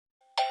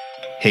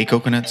Hey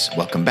coconuts,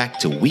 welcome back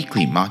to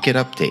Weekly Market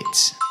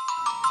Updates.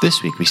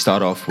 This week we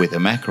start off with a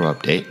macro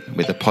update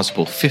with a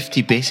possible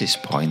 50 basis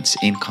points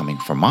incoming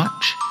for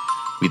March.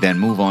 We then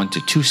move on to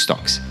two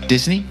stocks,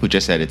 Disney, who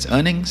just had its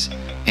earnings,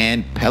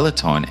 and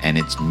Peloton and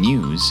its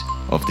news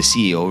of the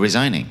CEO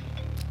resigning.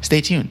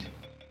 Stay tuned.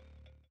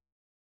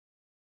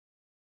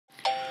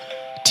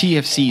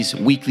 TFC's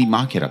weekly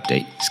market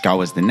update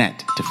scours the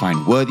net to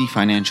find worthy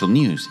financial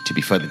news to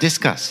be further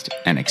discussed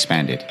and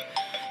expanded.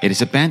 It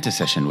is a banter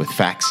session with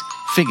facts,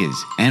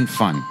 figures, and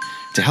fun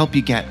to help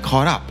you get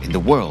caught up in the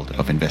world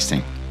of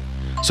investing.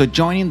 So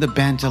join in the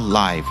banter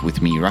live with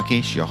me,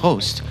 Rakesh, your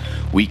host,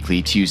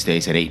 weekly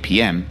Tuesdays at 8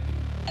 p.m.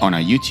 on our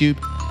YouTube,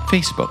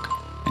 Facebook,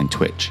 and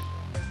Twitch.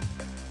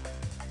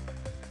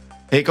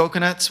 Hey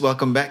coconuts,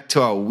 welcome back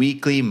to our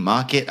weekly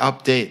market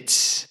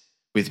updates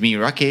with me,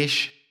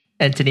 Rakesh,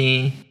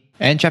 Anthony,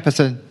 and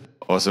Jefferson.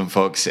 Awesome,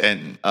 folks.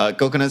 And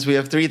coconuts, we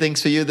have three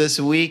things for you this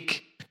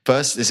week.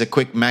 First is a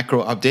quick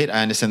macro update.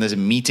 I understand there's a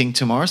meeting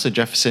tomorrow, so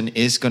Jefferson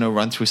is going to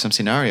run through some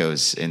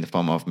scenarios in the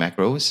form of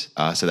macros.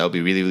 So that'll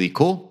be really, really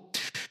cool.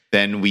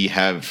 Then we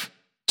have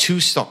two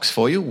stocks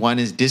for you. One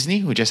is Disney,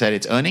 who just had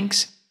its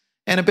earnings,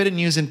 and a bit of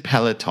news in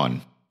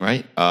Peloton,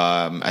 right?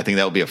 I think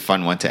that'll be a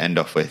fun one to end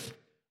off with.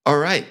 All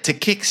right, to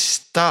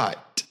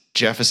kickstart,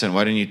 Jefferson,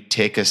 why don't you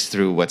take us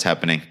through what's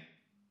happening?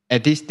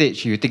 At this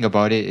stage, you think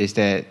about it, is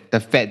that the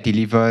Fed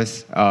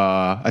delivers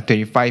a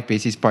 25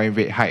 basis point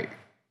rate hike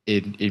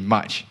in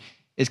March.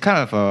 It's kind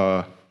of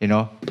a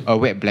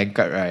wet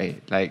blanket,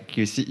 right? Like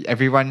you see,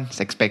 everyone's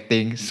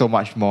expecting so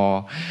much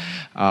more.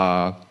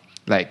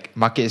 Like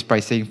market is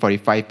pricing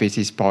 45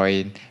 basis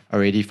point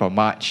already for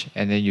March,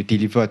 and then you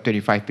deliver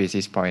 25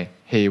 basis point.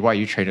 Hey, what are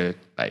you trying to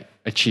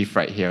achieve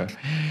right here?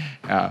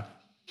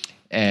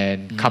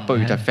 And coupled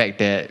with the fact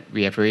that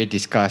we have already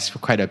discussed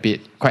quite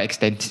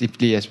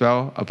extensively as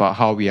well about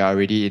how we are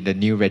already in the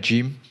new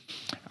regime.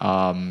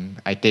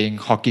 I think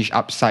hawkish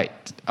upside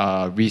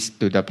risk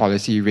to the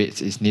policy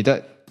rates is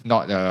needed,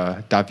 not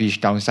a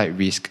dovish downside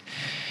risk.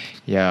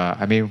 Yeah,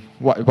 I mean,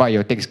 what are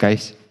your takes,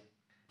 guys?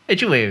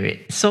 Actually,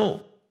 wait.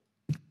 So,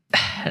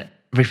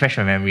 refresh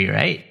my memory,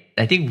 right?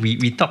 I think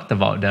we talked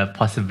about the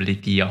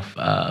possibility of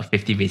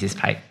 50 basis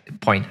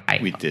point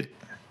hike. We did.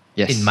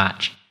 Yes. In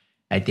March,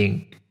 I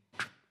think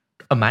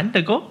a month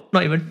ago,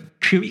 not even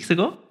 3 weeks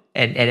ago.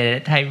 And at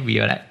that time, we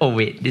were like, oh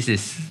wait, this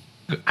is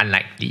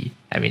unlikely.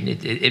 I mean,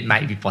 it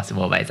might be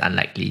possible, but it's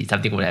unlikely.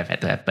 Something would have had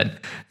to happen.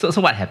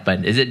 So what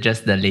happened? Is it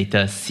just the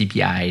latest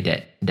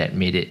CPI that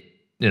made it,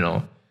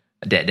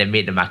 that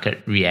made the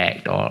market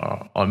react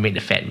or made the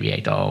Fed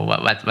react, or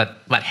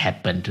what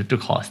happened to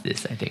cause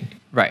this, I think?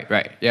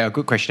 Right. Yeah,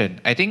 good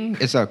question. I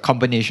think it's a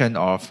combination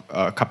of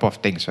a couple of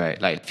things,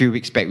 right? Like a few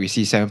weeks back, we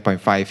see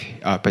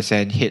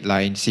 7.5%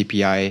 headline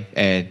CPI,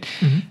 and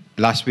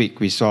last week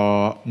we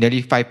saw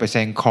nearly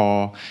 5%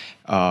 core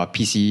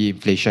PCE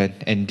inflation,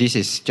 and this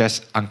is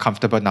just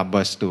uncomfortable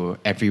numbers to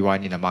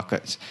everyone in the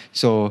markets.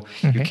 So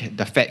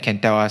the Fed can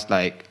tell us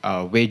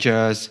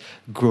wages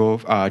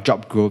growth,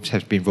 job growth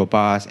has been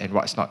robust and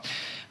what's not,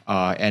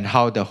 and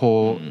how the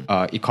whole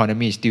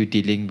economy is still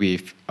dealing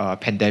with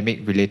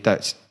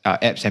pandemic-related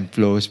ebbs and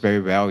flows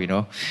very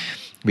well,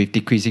 with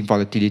decreasing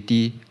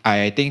volatility.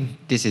 I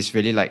think this is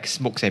really like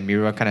smokes and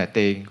mirror kind of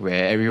thing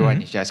where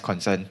everyone is just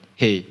concerned,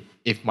 hey,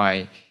 if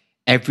my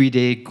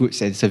everyday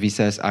goods and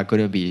services are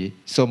going to be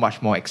so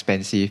much more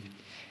expensive,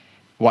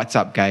 what's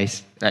up,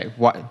 guys? Like,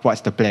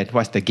 what's the plan?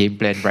 What's the game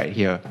plan right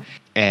here?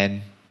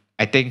 And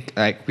I think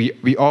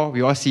we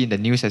all see in the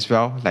news as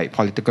well, like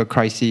political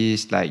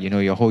crisis,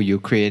 your whole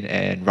Ukraine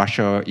and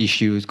Russia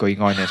issues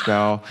going on as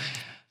well.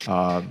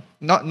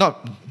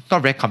 Not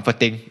very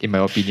comforting in my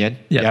opinion.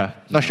 Yeah.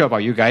 Not sure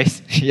about you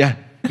guys. Yeah.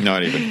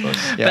 Not even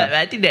close. Yeah. But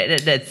I think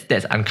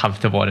that's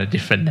uncomfortable on a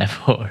different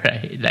level,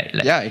 right?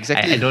 Yeah,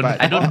 exactly. I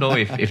don't know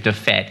if the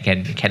Fed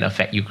can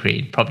affect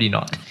Ukraine. Probably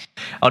not.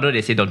 Although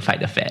they say don't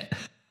fight the Fed.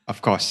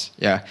 Of course,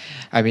 yeah.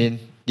 I mean,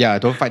 yeah,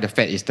 don't fight the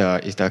Fed is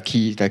the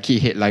key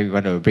headline we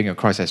want to bring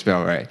across as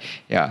well, right?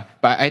 Yeah.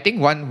 But I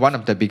think one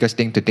of the biggest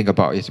thing to think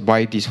about is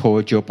why this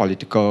whole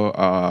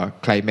geopolitical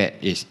climate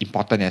is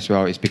important as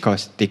well, is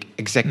because they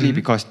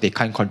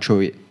can't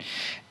control it.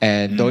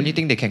 And the only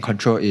thing they can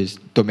control is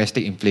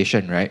domestic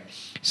inflation, right?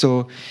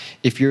 So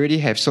if you already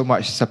have so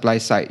much supply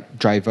side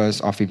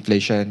drivers of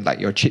inflation, like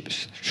your chip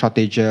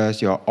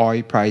shortages, your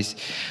oil price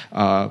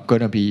going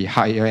to be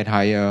higher and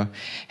higher,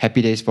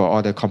 happy days for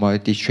all the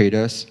commodities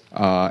traders,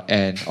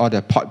 and all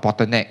the port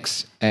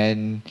bottlenecks.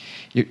 And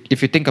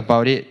if you think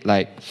about it,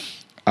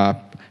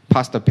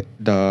 past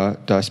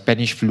the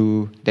Spanish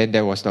flu, then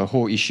there was the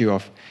whole issue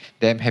of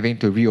them having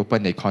to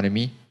reopen the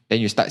economy. Then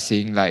you start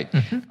seeing it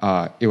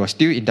was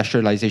still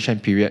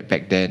industrialization period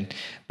back then,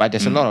 but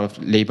there's a lot of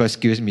labor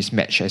skills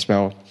mismatch as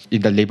well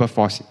in the labor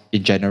force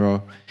in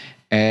general.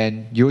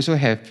 And you also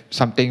have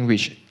something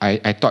which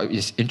I thought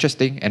is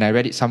interesting, and I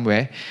read it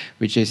somewhere,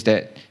 which is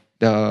that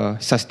the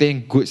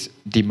sustained goods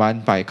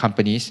demand by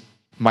companies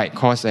might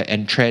cause an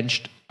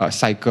entrenched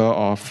cycle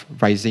of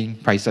rising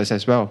prices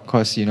as well,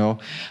 because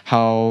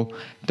how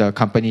the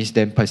companies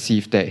then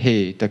perceive that,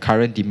 hey, the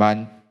current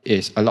demand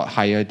is a lot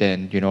higher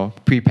than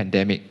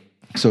pre-pandemic.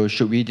 So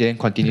should we then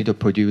continue to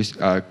produce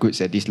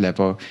goods at this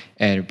level?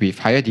 And with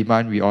higher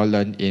demand, we all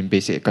learn in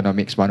Basic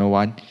Economics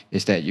 101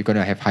 is that you're going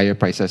to have higher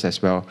prices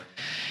as well.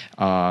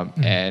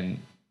 And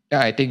yeah,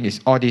 I think it's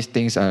all these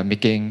things are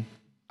making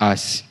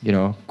us,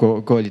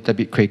 go a little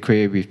bit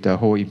cray-cray with the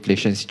whole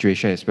inflation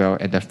situation as well.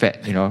 And the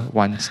Fed,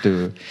 wants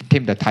to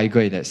tame the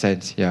tiger in that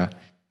sense. Yeah.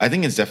 I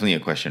think it's definitely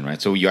a question,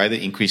 right? So you either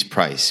increase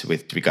price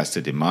with regards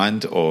to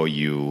demand, or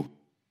you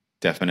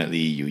definitely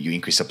you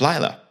increase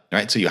supply,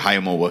 right? So you hire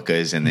more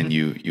workers, and then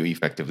you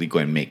effectively go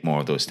and make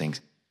more of those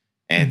things.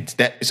 And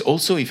that is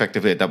also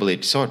effectively a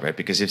double-edged sword, right?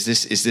 Because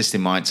is this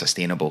demand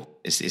sustainable?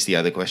 Is the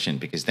other question?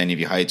 Because then if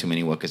you hire too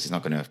many workers,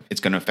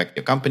 it's gonna affect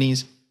your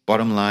company's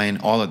bottom line.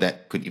 All of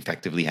that could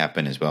effectively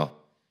happen as well.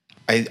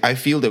 I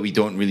feel that we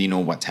don't really know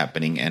what's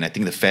happening, and I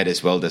think the Fed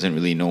as well doesn't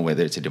really know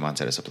whether it's a demand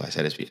side or supply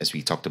side, as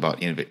we talked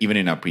about even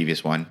in our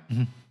previous one.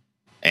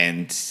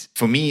 And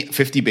for me,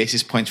 50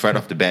 basis points right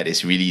off the bat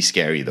is really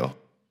scary, though,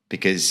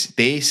 because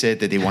they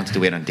said that they wanted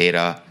to wait on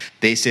data.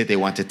 They said they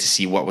wanted to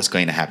see what was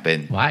going to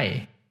happen.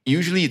 Why?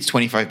 Usually it's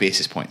 25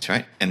 basis points,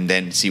 right? And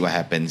then see what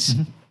happens.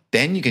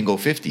 Then you can go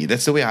 50.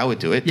 That's the way I would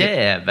do it.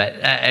 Yeah, but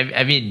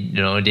I mean,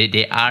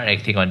 they are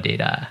acting on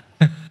data.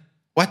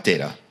 What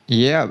data?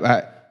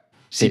 Yeah,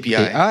 CPI.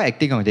 They are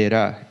acting on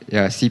data.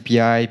 Yeah,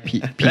 CPI,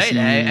 PC. Right.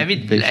 I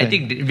mean, inflation. I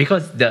think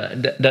because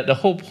the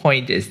whole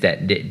point is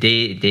that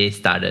they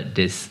started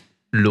this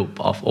loop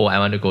of, I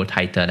want to go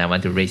tighter and I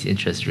want to raise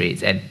interest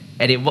rates, and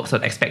it works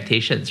on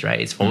expectations, right?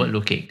 It's forward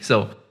looking.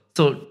 So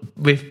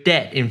with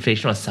that,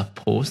 inflation was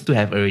supposed to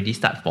have already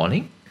start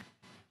falling,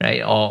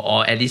 right?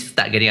 Or at least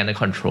start getting under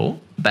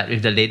control. But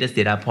with the latest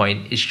data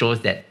point, it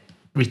shows that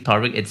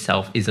rhetoric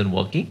itself isn't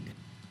working.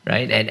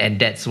 Right, and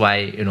that's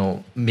why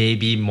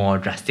maybe more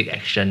drastic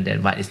action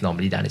than what is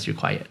normally done is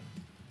required,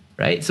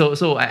 right?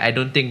 So I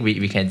don't think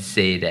we can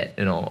say that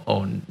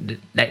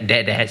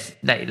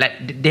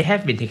they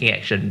have been taking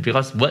action,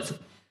 because words,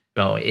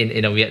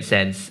 in a weird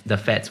sense, the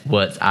Fed's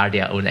words are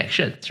their own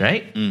actions,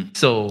 right?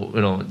 So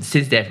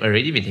since they've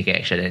already been taking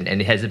action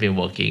and it hasn't been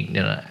working,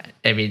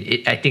 I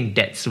mean, I think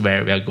that's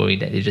where we are going.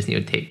 That they just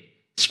need to take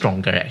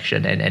stronger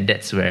action, and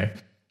that's where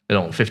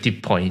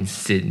 50 points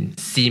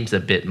seems a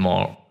bit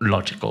more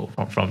logical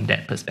from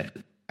that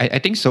perspective. I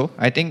think so.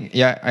 I think,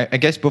 I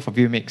guess both of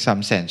you make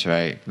some sense,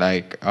 right?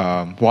 Like,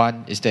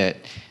 one is that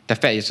the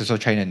Fed is also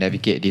trying to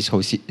navigate this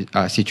whole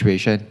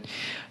situation.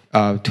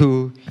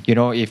 Two,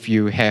 if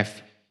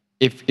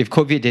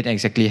COVID didn't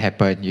exactly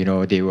happen,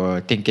 they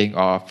were thinking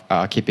of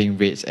keeping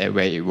rates at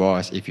where it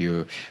was, if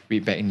you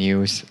read back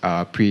news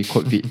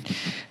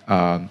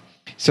pre-COVID.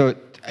 So,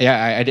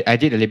 yeah, I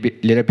did a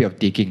little bit of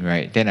digging,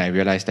 right? Then I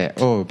realized that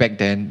back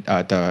then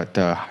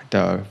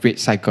the rate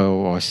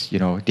cycle was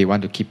they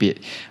want to keep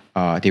it.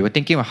 They were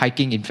thinking of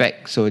hiking, in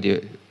fact. So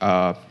they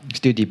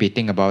still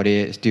debating about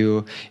it,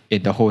 still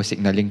in the whole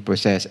signaling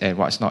process and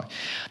what's not.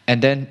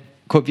 And then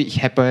COVID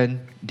happened.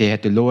 They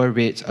had to lower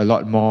rates a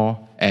lot more.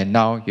 And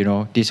now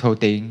this whole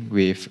thing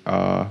with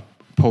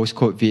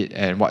post-COVID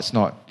and what's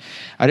not.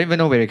 I don't even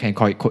know whether you can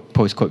call it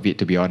post-COVID,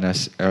 to be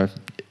honest.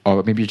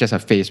 Or maybe just a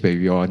phase where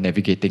you're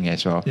navigating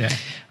as well. Yeah.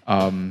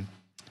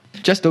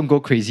 Just don't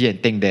go crazy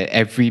and think that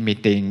every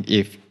meeting,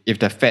 if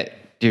the Fed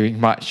during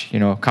March,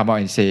 come out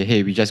and say,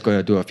 hey, we're just going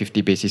to do a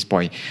 50 basis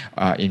point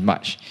in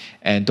March.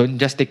 And don't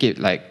just take it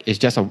like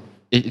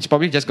it's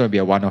probably just going to be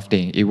a one-off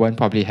thing. It won't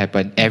probably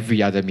happen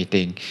every other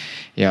meeting.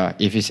 Yeah,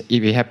 if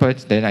it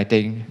happens, then I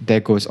think there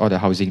goes all the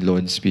housing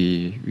loans.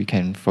 We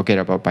can forget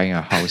about buying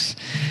a house.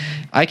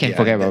 I can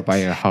forget about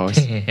buying a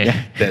house.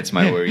 Yeah. That's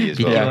my worry as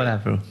well. Yeah,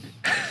 bro.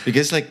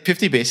 Because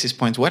 50 basis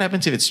points, what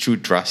happens if it's too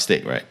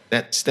drastic, right?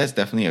 That's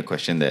definitely a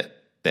question that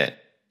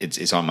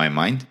it's on my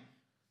mind.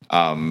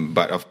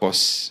 But of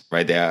course,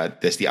 right,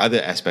 there's the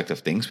other aspect of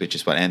things, which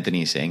is what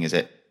Anthony is saying, is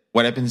that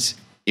what happens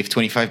if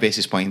 25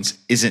 basis points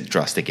isn't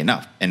drastic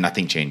enough and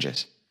nothing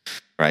changes,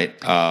 right?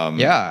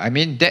 I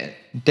mean that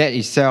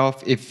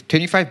itself, if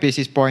 25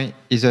 basis point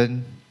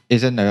isn't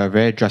a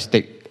very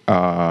drastic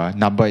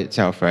number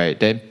itself, right?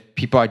 Then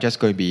people are just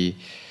going to be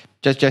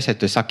just have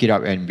to suck it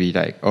up and be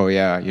like,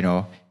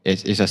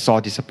 it's a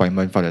sore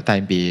disappointment for the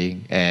time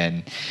being,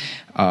 and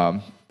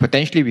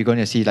potentially we're going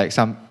to see like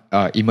some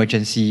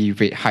emergency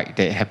rate hike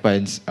that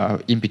happens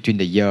in between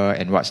the year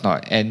and what's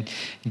not. And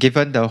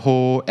given the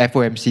whole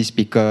FOMC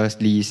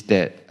speakers list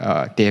that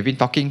they have been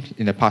talking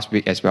in the past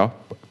week as well,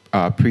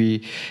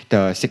 pre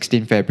the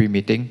 16th February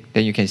meeting,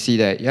 then you can see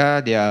that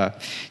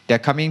they're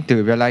coming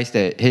to realize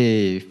that,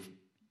 hey,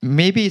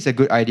 maybe it's a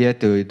good idea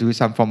to do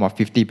some form of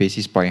 50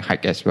 basis point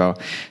hike as well.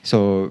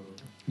 So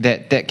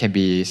that can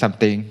be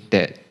something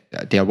that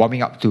they are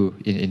warming up to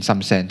in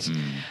some sense.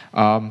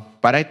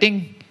 But I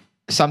think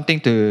something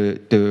to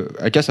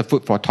just a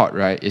food for thought,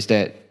 right, is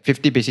that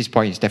 50 basis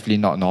point is definitely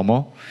not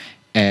normal.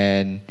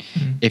 And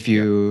if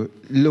you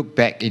look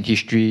back in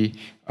history,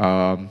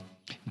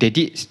 they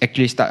did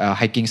actually start a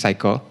hiking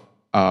cycle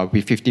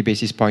with 50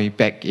 basis point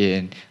back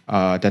in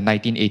the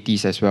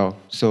 1980s as well.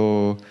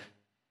 So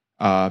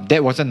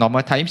that wasn't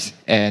normal times,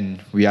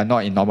 and we are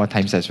not in normal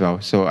times as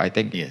well. So I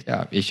think Yes.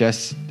 it's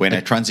just We're in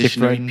a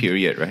transitionary different-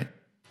 period, right?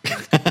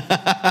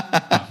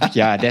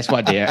 Yeah, that's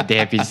what they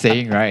have been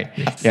saying, right?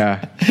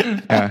 Yeah.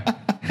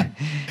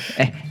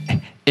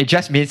 It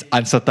just means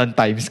uncertain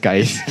times,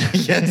 guys.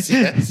 yes.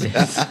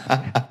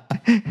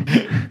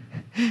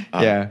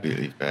 Yeah.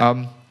 Really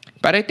bad.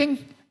 But I think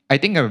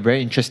a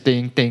very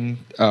interesting thing,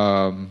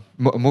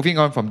 moving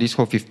on from this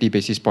whole 50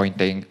 basis point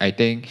thing, I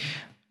think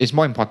it's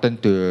more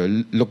important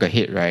to look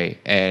ahead, right?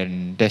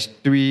 And there's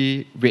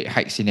 3 rate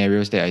hike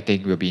scenarios that I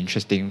think will be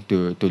interesting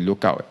to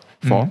look out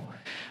for.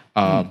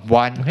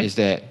 One is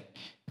that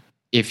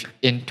if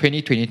in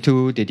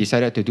 2022 they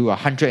decided to do a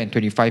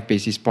 125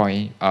 basis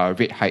point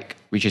rate hike,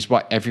 which is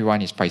what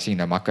everyone is pricing in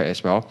the market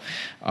as well,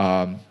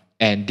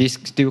 and this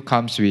still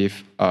comes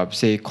with,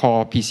 say,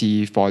 core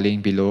PCE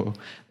falling below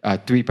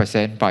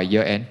 3% by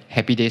year end.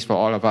 Happy days for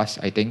all of us,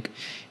 I think,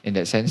 in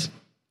that sense.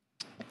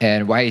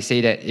 And why I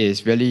say that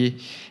is really,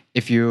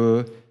 if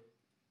you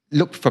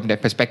look from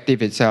that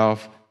perspective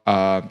itself,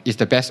 it's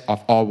the best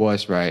of all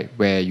worlds, right?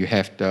 Where you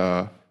have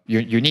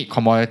you need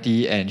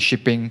commodity and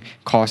shipping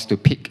costs to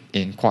peak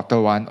in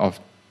Q1 of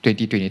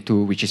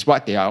 2022, which is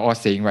what they are all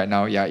saying right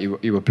now. Yeah,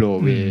 it will blow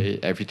away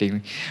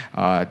everything.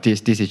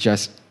 This is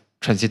just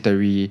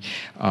transitory,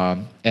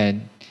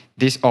 and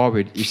this all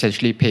will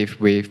essentially pave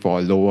way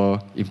for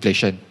lower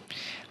inflation.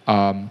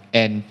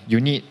 And you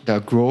need the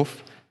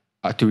growth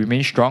to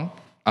remain strong,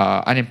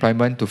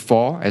 unemployment to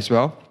fall as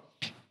well,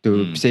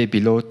 to say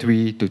below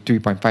 3 to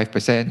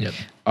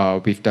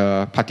 3.5%, with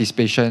the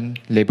participation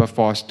labor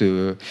force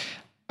to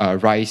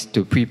rise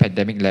to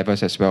pre-pandemic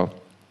levels as well.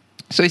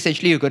 So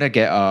essentially, you're going to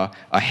get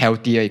a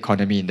healthier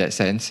economy in that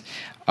sense.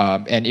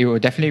 And it will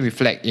definitely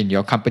reflect in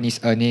your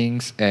company's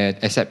earnings,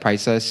 and asset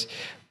prices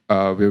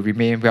will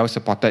remain well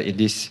supported in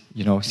this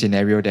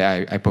scenario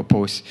that I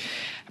propose.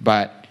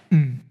 But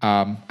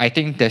I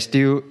think there's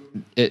still,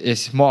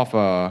 it's more of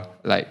a,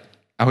 like,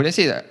 I wouldn't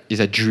say that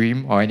it's a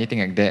dream or anything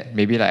like that.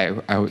 Maybe like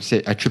I would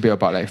say attribute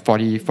about like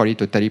 40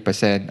 to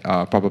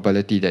 30%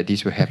 probability that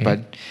this will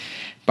happen.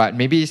 But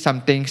maybe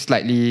something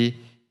slightly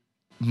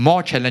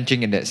more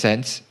challenging in that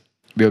sense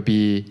will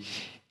be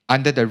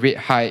under the rate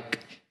hike,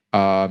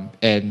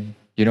 and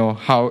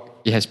how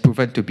it has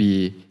proven to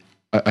be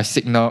a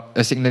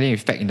signaling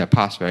effect in the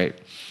past, right?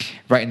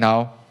 Right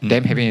now,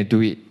 them having to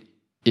do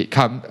it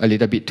come a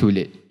little bit too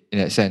late in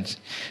that sense.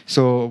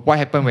 So what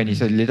happened when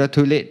it's a little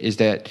too late is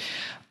that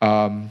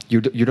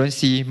you don't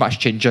see much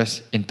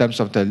changes in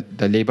terms of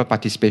the labor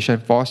participation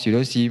force. You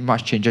don't see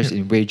much changes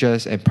in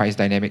wages and price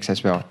dynamics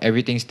as well.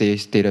 Everything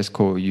stays status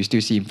quo. You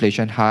still see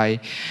inflation high,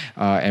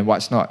 and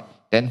what's not.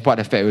 Then what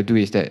the Fed will do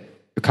is that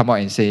you come out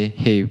and say,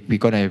 hey, we're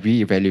going to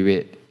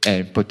reevaluate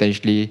and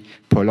potentially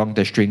prolong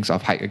the strings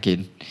of hike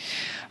again.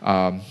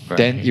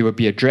 Then it will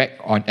be a drag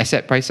on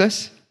asset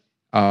prices.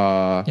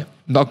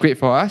 Not great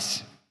for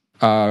us.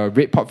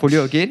 Rate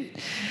portfolio again.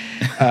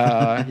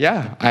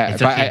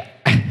 It's okay.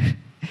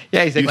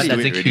 Yeah, exactly. What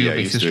does it already, kill yeah,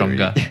 makes used you to it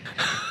stronger.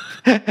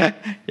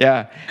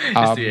 Yeah. Used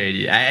to it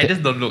already. I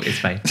just don't look, it's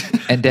fine.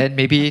 And then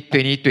maybe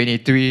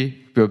 2023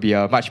 will be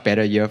a much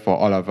better year for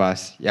all of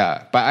us.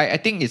 Yeah. But I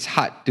think it's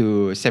hard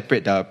to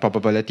separate the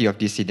probability of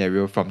this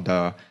scenario from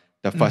the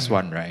first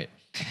one, right?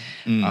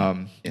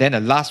 Then the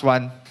last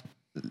one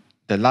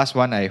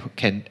I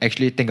can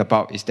actually think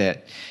about is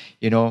that,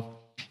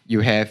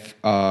 you have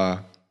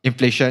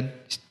inflation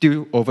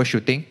still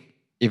overshooting,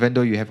 even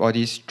though you have all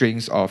these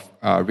strings of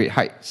rate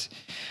hikes.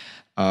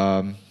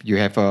 You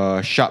have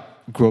a sharp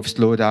growth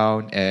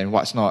slowdown and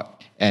what's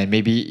not, and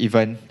maybe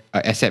even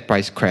an asset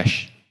price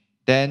crash.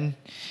 Then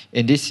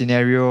in this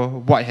scenario,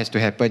 what has to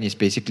happen is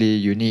basically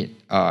you need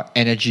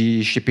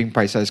energy, shipping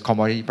prices,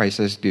 commodity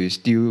prices to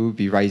still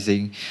be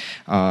rising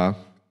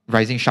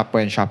sharper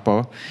and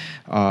sharper.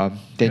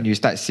 Then you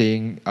start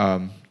seeing,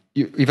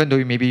 even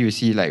though maybe you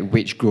see like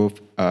wage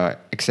growth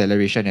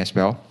acceleration as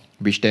well,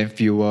 which then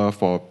fuel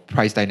for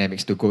price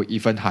dynamics to go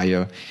even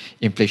higher,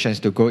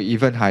 inflations to go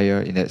even higher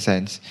in that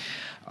sense.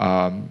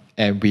 And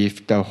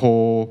with the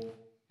whole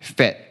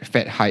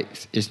Fed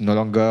hikes is no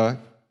longer,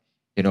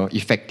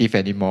 effective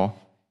anymore.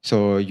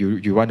 So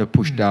you want to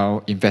push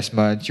down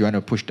investments, you want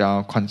to push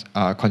down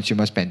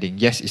consumer spending.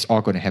 Yes, it's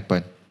all going to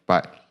happen.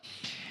 But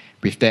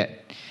with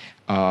that,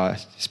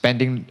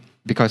 spending,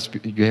 because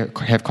you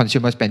have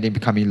consumer spending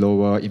becoming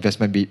lower,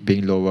 investment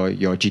being lower,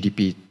 your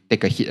GDP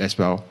take a hit as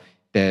well.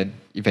 Then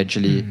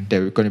eventually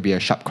there is going to be a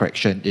sharp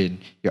correction in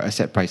your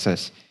asset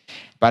prices.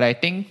 But I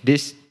think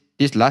this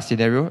last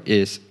scenario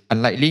is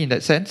unlikely in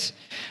that sense.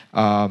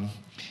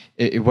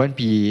 It won't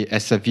be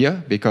as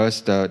severe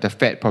because the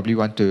Fed probably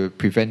want to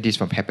prevent this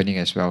from happening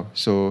as well.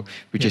 So,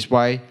 which is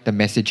why the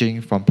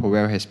messaging from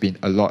Powell has been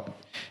a lot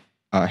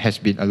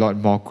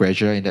more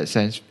gradual in that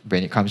sense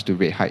when it comes to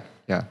rate hike.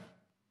 Yeah,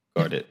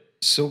 Got it.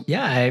 So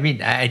Yeah, I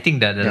mean, I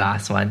think that the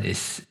last one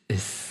is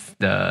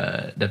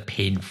the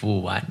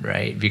painful one,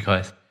 right?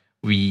 Because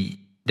we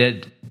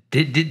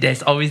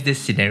there's always this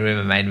scenario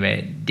in my mind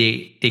where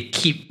they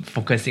keep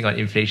focusing on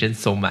inflation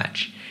so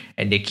much,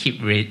 and they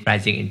keep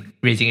raising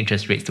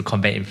interest rates to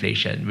combat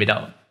inflation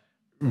without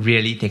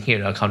really taking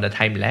into account the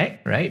time lag,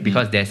 right?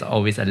 Because there's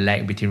always a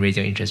lag between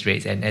raising interest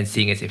rates and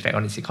seeing its effect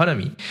on its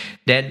economy.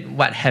 Then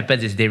what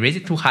happens is they raise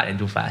it too hard and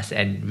too fast,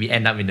 and we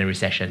end up in a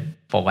recession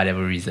for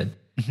whatever reason,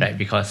 right?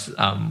 Because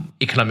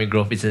economic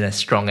growth isn't as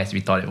strong as we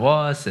thought it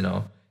was,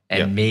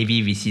 and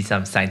maybe we see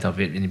some signs of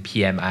it in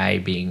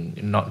PMI being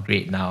not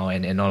great now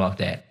and all of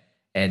that.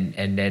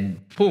 And then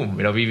boom,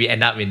 we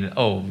end up in,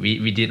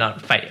 we did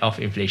not fight off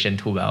inflation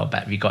too well,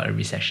 but we got a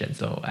recession.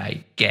 So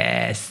I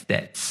guess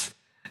that's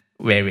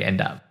where we end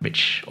up,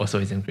 which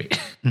also isn't great.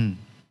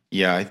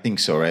 Yeah, I think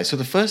so, right? So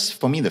the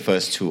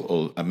first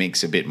two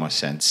makes a bit more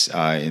sense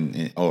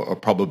or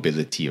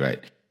probability, right?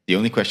 The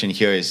only question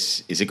here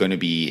is it going to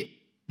be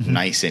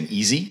nice and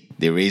easy?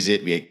 They raise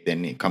it,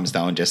 then it comes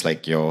down just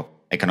like your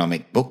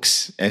economic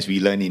books as we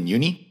learn in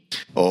uni?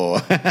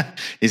 Or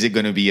is it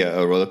going to be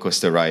a roller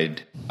coaster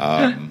ride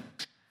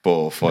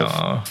for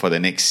the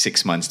next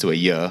 6 months to a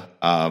year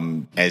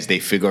as they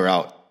figure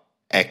out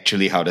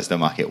actually how does the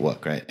market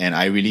work, right? And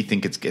I really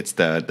think it's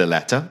the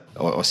latter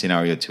or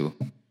scenario 2.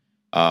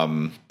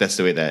 That's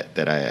the way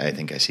that I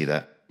think I see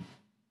that.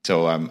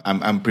 So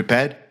I'm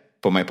prepared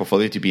for my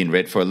portfolio to be in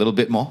red for a little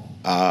bit more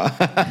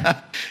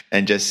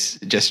and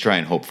just try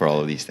and hope for all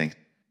of these things.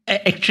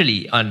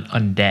 Actually,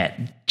 on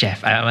that,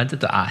 Jeff, I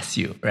wanted to ask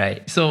you,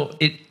 right? So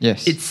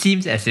it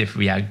seems as if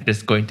we are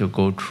just going to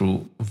go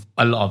through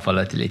a lot of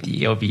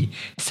volatility. It will be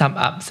some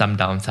up, some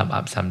down, some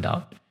up, some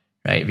down,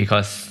 right?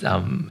 Because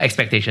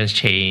expectations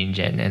change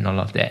and all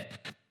of that.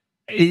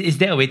 Is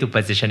there a way to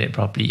position it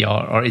properly,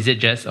 or is it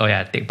just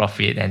take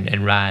profit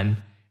and run?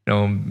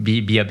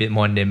 Be a bit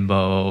more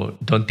nimble.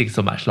 Don't think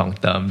so much long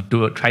term.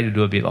 Try to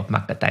do a bit of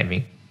market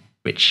timing,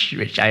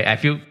 which I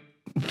feel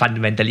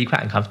fundamentally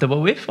quite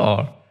uncomfortable with,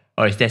 or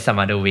is there some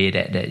other way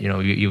that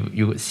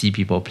you would see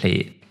people play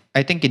it?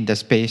 I think in the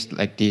space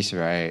like this,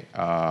 right,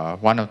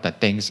 one of the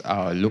things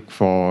I'll look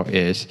for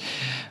is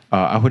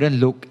I wouldn't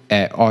look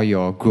at all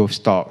your growth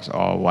stocks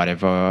or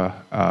whatever,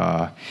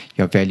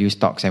 your value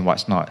stocks and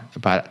what's not.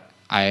 But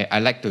I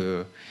like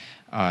to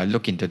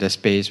look into the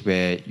space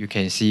where you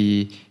can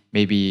see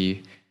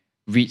maybe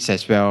REITs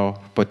as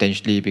well,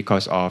 potentially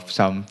because of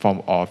some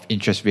form of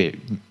interest rate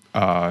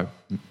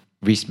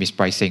risk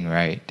mispricing,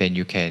 right? Then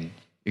you can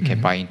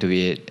buy into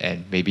it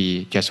and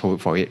maybe just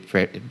hold for it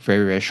very,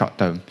 very, very short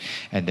term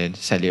and then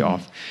sell it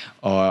off.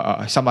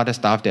 Or some other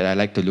stuff that I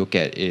like to look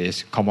at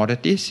is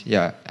commodities.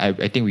 Yeah,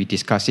 I think we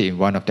discussed it in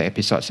one of the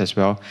episodes as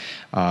well.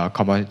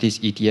 Commodities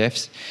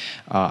ETFs.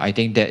 I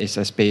think that is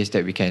a space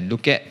that we can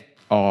look at.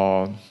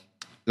 Or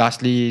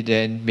lastly,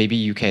 then maybe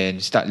you can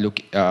start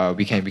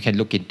we can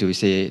look into,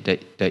 say,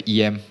 the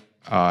EM.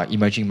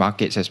 Emerging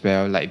markets as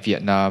well, like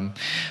Vietnam.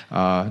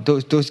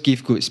 Those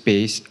give good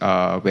space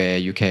where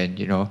you can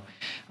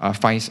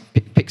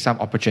pick some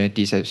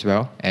opportunities as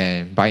well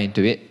and buy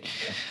into it,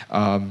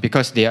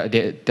 because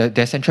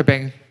their central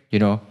bank,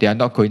 they are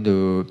not going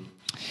to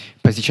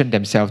position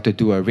themselves to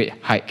do a rate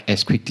hike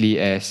as quickly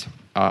as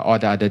all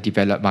the other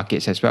developed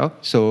markets as well.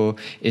 So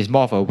it's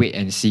more of a wait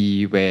and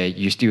see, where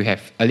you still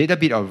have a little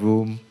bit of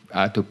room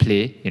to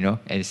play,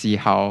 and see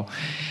how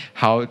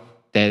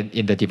then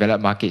in the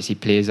developed markets it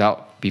plays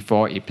out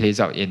before it plays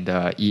out in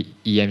the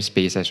EM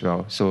space as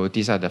well. So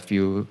these are the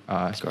few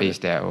space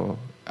that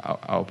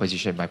I'll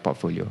position my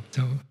portfolio.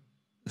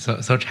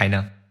 So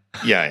China.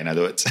 Yeah, in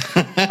other words.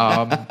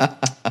 China.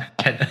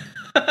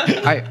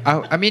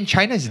 I mean,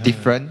 China is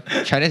different.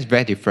 China is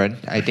very different.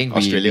 I think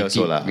Australia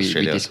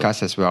we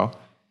discussed as well.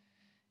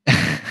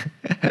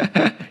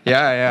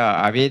 Yeah.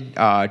 I mean,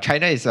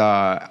 China is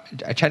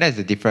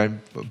a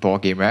different ball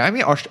game, right? I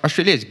mean,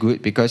 Australia is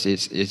good because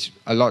it's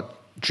a lot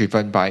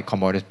driven by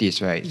commodities,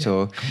 right? Yeah.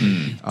 So,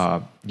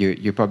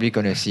 you're probably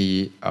going to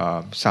see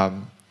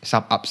some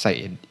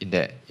upside in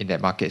that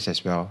markets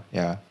as well.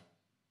 Yeah.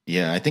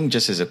 Yeah, I think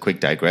just as a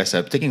quick digress,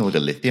 I'm taking a look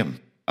at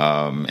lithium,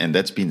 and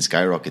that's been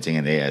skyrocketing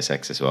in the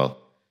ASX as well.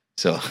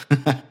 So,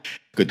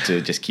 good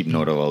to just keep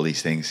note of all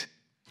these things.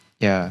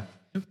 Yeah.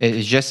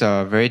 It's just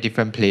a very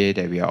different play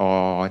that we are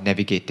all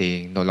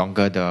navigating. No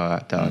longer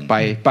the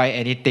buy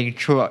anything,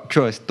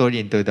 throw a stone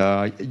into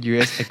the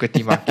US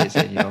equity markets,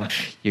 and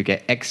you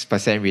get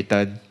X%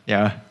 return.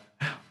 Yeah.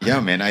 Yeah,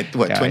 man.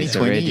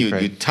 2020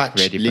 you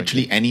touched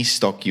literally any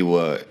stock it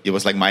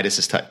was like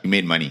Midas's touch. You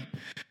made money,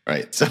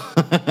 right? So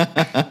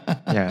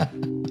yeah.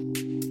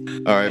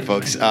 All right,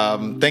 folks.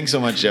 Thanks so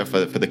much, Jeff,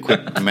 for the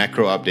quick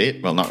macro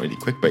update. Well, not really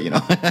quick, but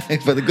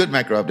for the good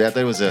macro update. I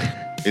thought it was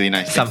a really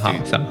nice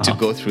thing to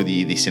go through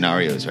the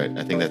scenarios, right?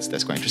 I think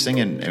that's quite interesting,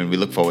 and we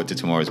look forward to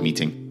tomorrow's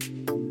meeting.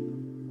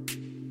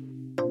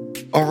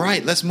 All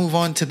right, let's move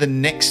on to the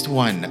next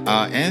one.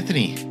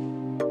 Anthony,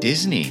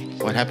 Disney,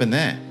 what happened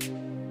there?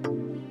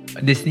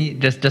 Disney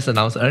just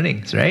announced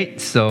earnings, right?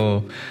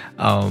 So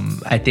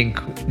I think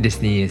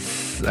Disney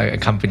is a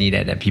company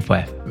that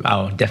people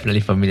are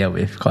definitely familiar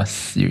with,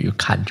 because you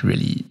can't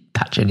really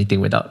touch anything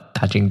without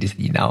touching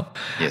Disney now.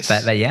 Yes.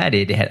 But yeah,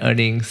 they had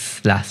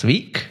earnings last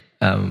week.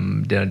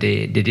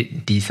 They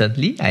did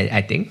decently,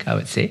 I think, I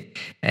would say.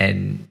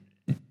 And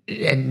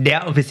they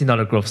are obviously not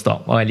a growth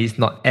stock, or at least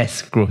not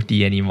as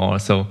growthy anymore.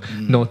 So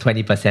no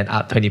 20%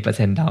 up,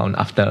 20% down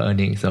after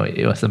earnings. So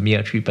it was a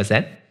mere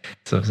 3%.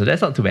 So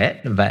that's not too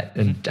bad. But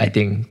I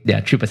think they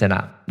are 3%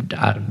 up,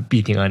 are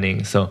beating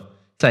earnings. So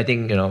I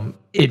think,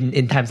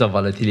 in times of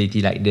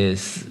volatility like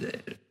this,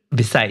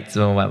 besides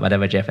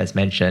whatever Jeff has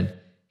mentioned,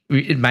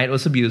 it might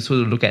also be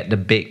useful to look at the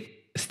big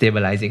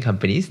stabilizing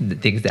companies, the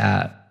things that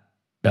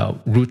are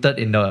rooted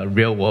in the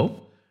real world,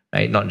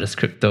 right? Not just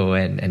crypto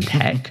and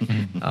tech,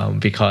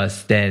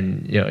 because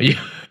then you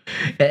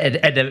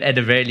at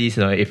the very least,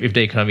 if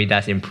the economy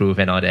does improve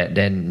and all that,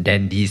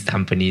 then these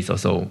companies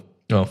also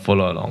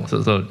follow along.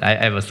 So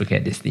I was looking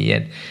at Disney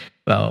and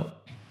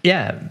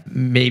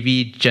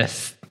maybe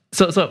just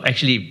so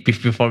actually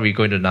before we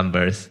go into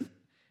numbers,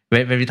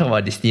 when we talk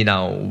about Disney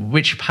now,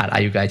 which part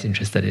are you guys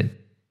interested in?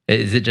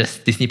 Is it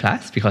just Disney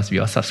Plus because we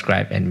all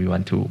subscribe and we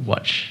want to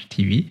watch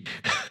TV?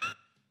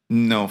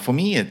 No, for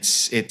me,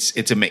 it's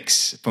a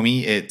mix. For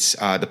me, it's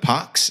the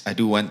parks. I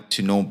do want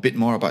to know a bit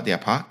more about their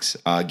parks,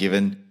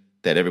 given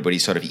that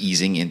everybody's sort of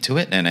easing into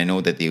it. And I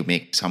know that they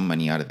make some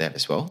money out of that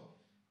as well.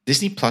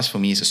 Disney Plus, for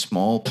me, is a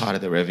small part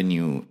of the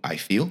revenue, I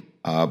feel.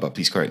 But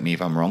please correct me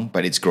if I'm wrong.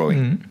 But it's growing.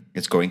 Mm-hmm.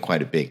 It's growing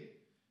quite a bit.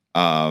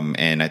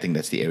 And I think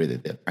that's the area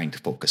that they're trying to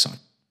focus on.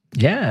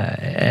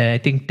 Yeah, I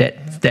think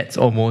that's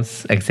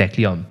almost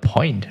exactly on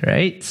point,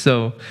 right?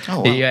 So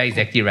you're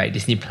exactly right.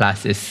 Disney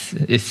Plus is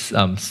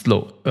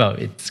slow. Well,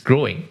 it's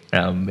growing.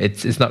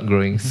 It's not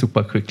growing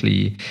super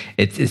quickly.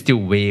 It's still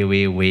way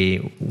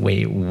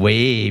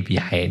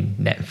behind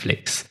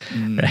Netflix,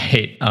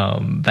 right?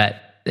 But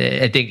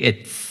I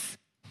think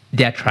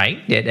they're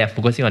trying. They're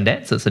focusing on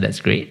that. So that's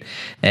great,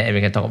 and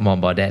we can talk more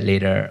about that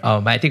later.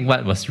 I think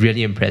what was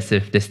really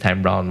impressive this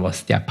time round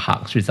was their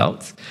parks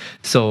results.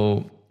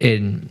 So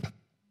in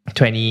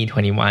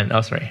 2021,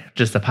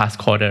 just the past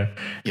quarter,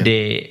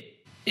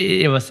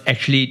 it was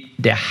actually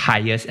their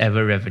highest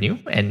ever revenue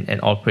and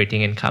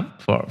operating income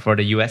for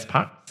the US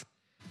parks.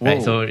 Whoa.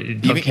 Right? So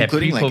don't care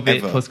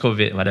pre-COVID,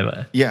 post-COVID,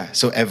 whatever. Yeah,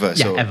 so ever.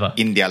 Yeah, so ever.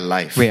 In their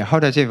life. Wait, how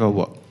does it even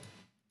work?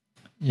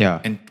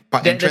 Yeah. And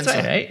park entrance.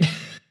 That's right?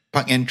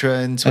 Park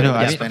entrance.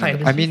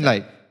 I mean,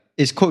 like,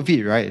 it's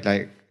COVID, right?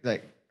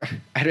 Like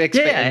I don't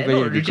expect anybody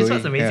to be which is going.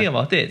 what's amazing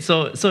about it.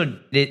 So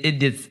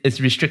it's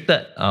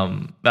restricted.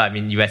 But I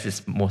mean, US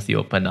is mostly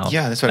open now.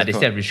 Yeah, that's what but they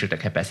still have restricted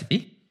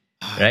capacity,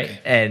 right?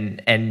 Okay.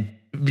 And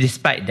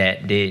despite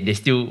that, they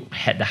still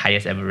had the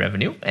highest ever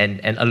revenue, and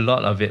a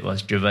lot of it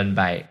was driven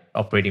by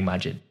operating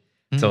margin.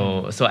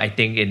 So I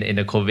think in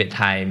the COVID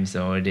times,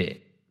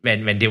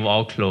 when they were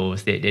all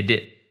closed, they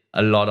did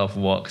a lot of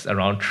works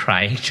around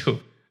trying to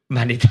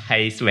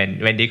monetize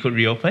when they could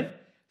reopen.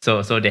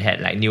 So they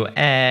had like new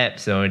apps,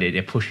 so they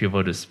push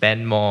people to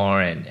spend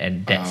more,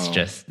 and that's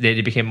just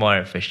they became more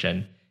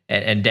efficient,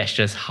 and that's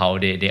just how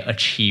they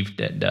achieved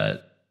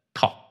the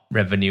top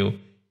revenue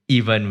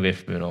even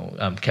with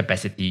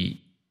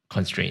capacity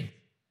constraints.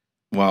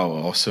 Wow,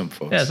 awesome,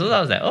 folks. Yeah, so I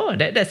was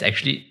like, that's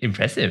actually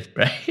impressive,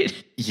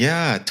 right?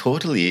 Yeah,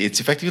 totally. It's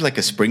effectively like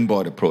a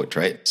springboard approach,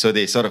 right? So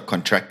they sort of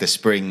contract the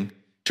spring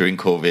during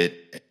COVID,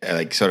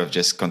 like sort of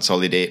just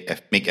consolidate,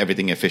 make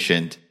everything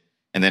efficient.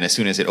 And then as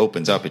soon as it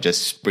opens up, it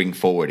just spring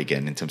forward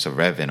again in terms of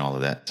rev and all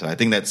of that. So I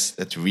think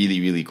that's really,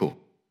 really cool.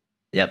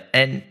 Yep.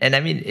 And I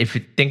mean, if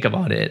you think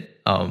about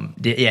it,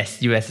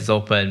 yes, US is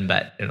open,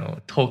 but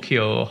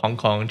Tokyo, Hong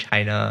Kong,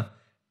 China,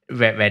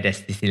 where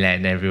there's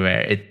Disneyland everywhere,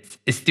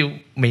 it's still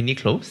mainly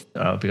closed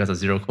because of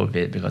zero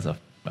COVID, because of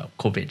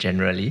COVID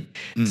generally.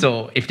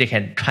 So if they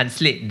can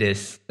translate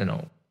this,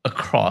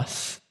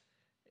 across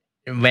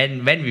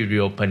when we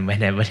reopen,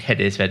 whenever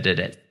that is, whether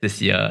that's this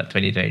year,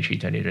 2023,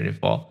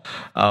 2024,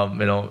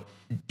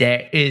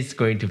 there is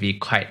going to be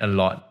quite a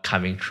lot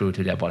coming through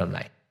to their bottom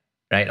line,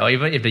 right? Or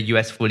even if the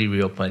US fully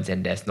reopens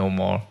and there's no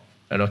more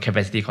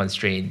capacity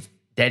constraints,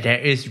 there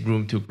is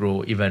room to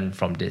grow even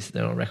from this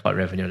record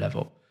revenue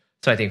level.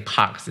 So I think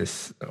parks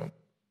is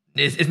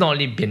it's not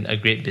only been a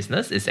great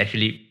business, it's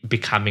actually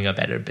becoming a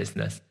better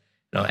business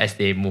as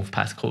they move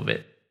past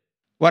COVID.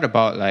 What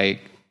about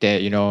like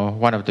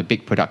one of the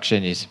big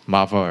production is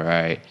Marvel,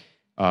 right?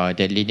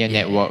 Their linear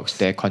networks,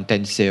 their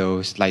content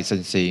sales,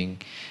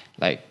 licensing,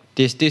 like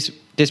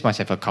this must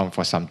have account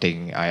for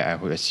something. I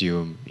would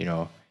assume.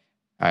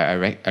 I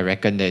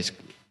reckon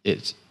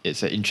it's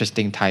an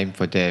interesting time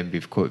for them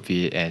with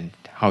COVID and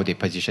how they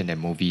position their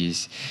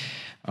movies.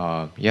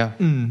 Yeah,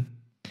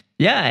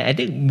 I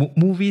think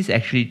movies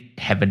actually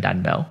haven't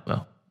done well.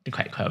 Well,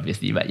 quite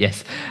obviously, but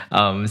yes.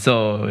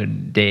 So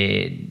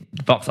the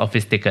box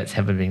office tickets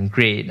haven't been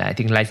great. I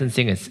think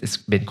licensing has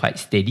been quite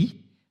steady,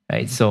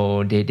 right?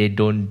 So they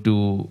don't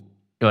do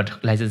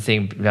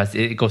licensing because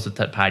it goes to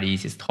third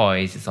parties, it's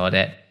toys, it's all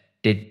that.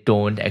 They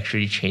don't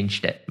actually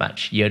change that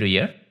much year to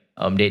year.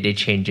 They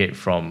change it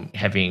from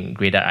having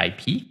greater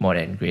IP more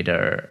than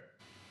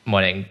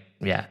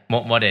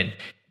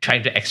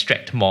trying to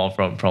extract more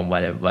from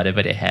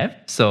whatever they have.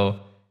 So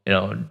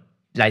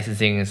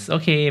licensing is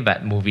okay,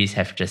 but movies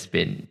have just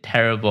been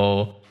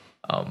terrible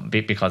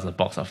because of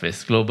box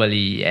office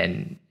globally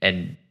and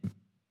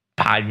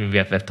we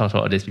have talked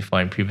about this before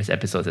in previous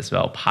episodes as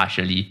well.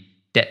 Partially,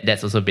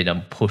 that's also been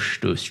a push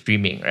to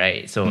streaming,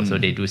 right? So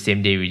they do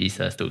same day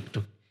releases to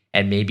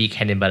and maybe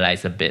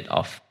cannibalize a bit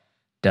of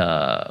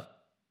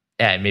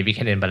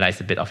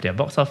their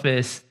box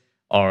office,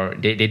 or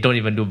they don't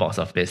even do box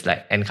office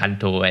like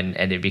Encanto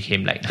and it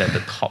became like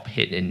the top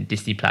hit in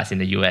Disney Plus in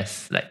the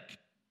US like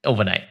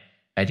overnight.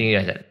 I think it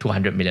was like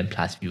 200 million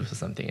plus views or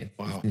something.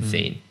 It's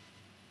insane.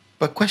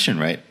 But question,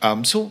 right?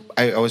 So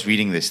I was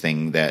reading this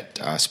thing that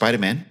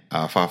Spider-Man,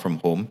 Far From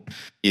Home,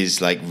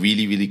 is like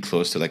really, really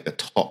close to like the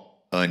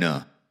top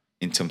earner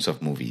in terms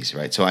of movies,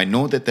 right? So I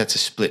know that that's a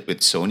split with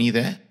Sony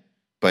there,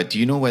 but do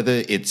you know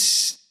whether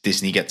it's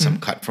Disney gets some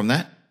cut from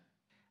that?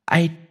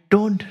 I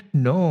don't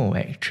know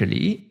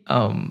actually.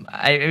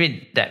 I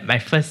mean that my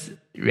first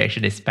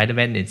reaction is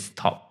Spider-Man is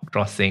top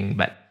grossing,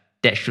 but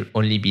that should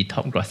only be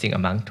top grossing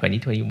among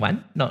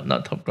 2021,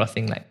 not top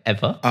grossing like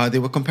ever. They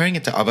were comparing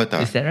it to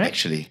Avatar. Is that right?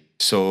 Actually,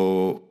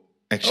 so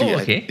actually,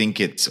 okay. I think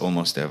it's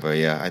almost ever.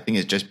 Yeah, I think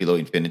it's just below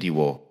Infinity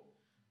War.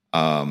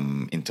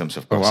 In terms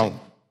of grossing. Oh, wow.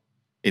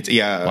 It's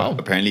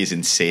apparently it's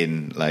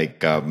insane.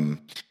 Like I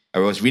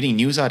was reading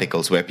news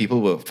articles where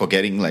people were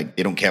forgetting like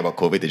they don't care about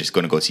COVID, they're just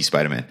going to go see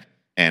Spider-Man.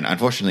 And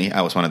unfortunately,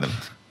 I was one of them.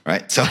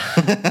 Right, so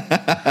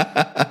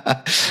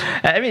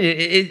I mean,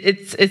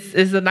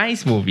 it's a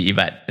nice movie,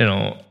 but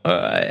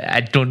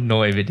I don't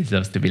know if it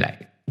deserves to be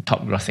like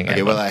top grossing. Okay,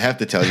 ever. well, I have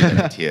to tell you that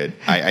I teared.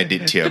 I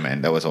did tear,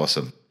 man. That was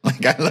awesome.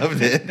 Like I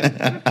loved it.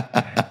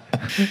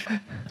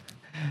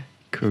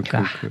 Cool.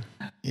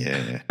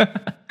 Yeah.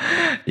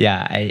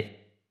 Yeah,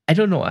 I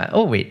don't know.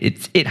 Oh wait,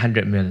 it's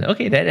 800 million.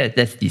 Okay,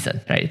 that's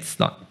decent, right? It's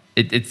not.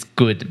 It's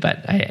good,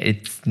 but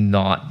it's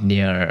not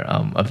near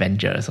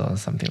Avengers or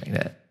something like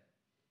that.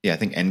 Yeah, I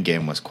think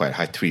Endgame was quite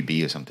high,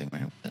 3B or something,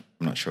 right? I'm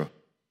not sure.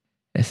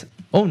 Yes.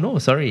 Oh no,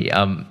 sorry.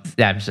 I'm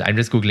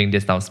just googling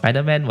this now.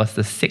 Spider-Man was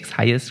the 6th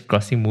highest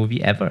grossing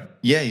movie ever.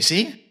 Yeah, you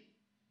see,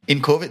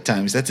 in COVID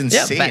times, that's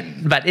insane.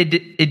 Yeah, but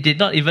it did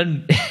not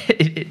even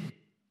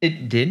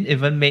it didn't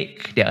even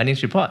make their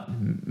earnings report.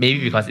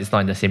 Maybe because it's not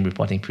in the same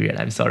reporting period.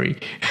 I'm sorry.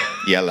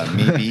 Yeah,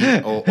 maybe,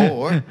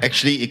 or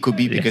actually, it could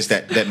be because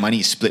that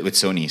money is split with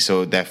Sony,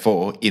 so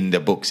therefore, in the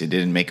books, it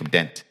didn't make a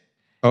dent.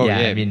 Oh yeah,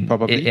 I mean,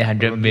 probably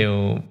 800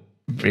 mil.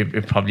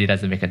 It probably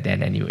doesn't make a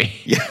dent anyway.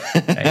 Yeah,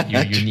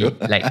 right? You need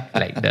like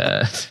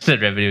the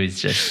revenue is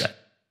just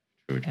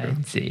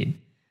insane.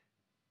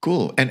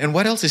 Cool. And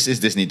what else is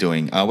Disney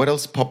doing? What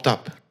else popped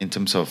up in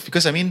terms of,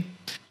 because I mean,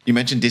 you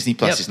mentioned Disney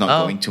Plus is not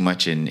going too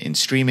much in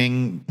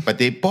streaming, but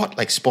they bought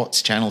like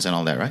sports channels and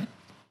all that, right?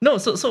 No,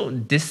 so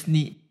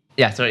Disney.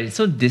 Yeah, sorry.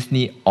 So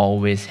Disney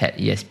always had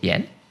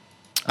ESPN.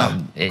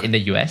 In the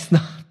US,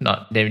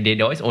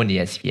 they always own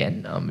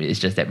ESPN. It's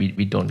just that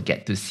we don't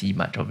get to see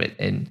much of it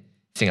in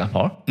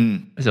Singapore.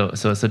 So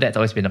that's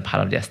always been a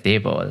part of their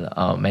stable.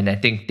 And I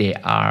think they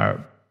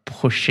are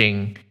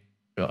pushing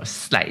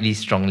slightly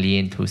strongly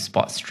into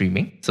sports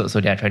streaming. So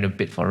they're trying to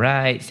bid for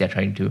rights. They're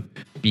trying to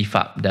beef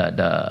up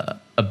the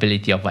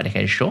ability of what they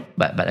can show.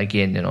 But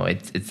again,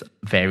 it's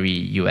very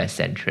US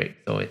centric.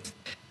 So it's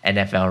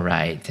NFL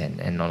rights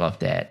and all of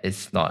that.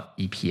 It's not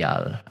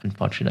EPL,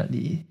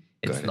 unfortunately.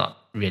 It's not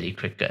really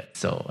cricket,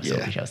 so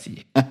we shall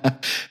see.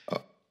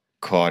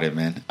 Caught it,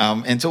 man.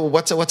 And so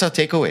what's our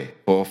takeaway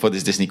for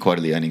this Disney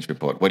quarterly earnings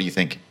report? What do you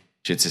think?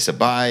 Should this a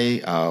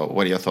buy?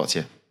 What are your thoughts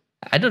here?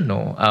 I don't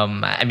know.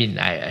 I mean,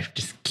 I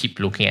just keep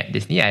looking at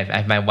Disney. I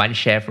have my one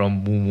share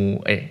from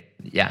Moomoo.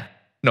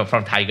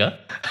 From Tiger.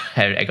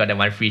 I got that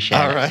one free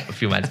share a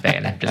few months back,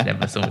 and I've just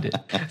never sold it.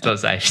 So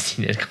I've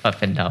seen it go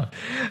up and down.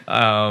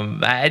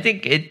 I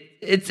think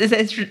it's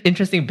an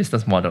interesting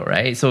business model,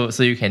 right? So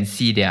you can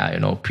see their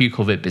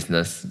pre-COVID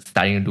business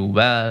starting to do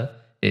well.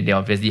 They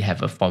obviously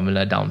have a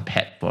formula down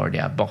pat for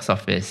their box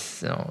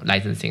office.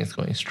 Licensing is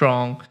going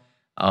strong,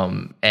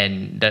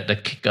 and the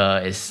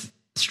kicker is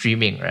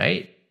streaming,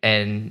 right?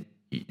 And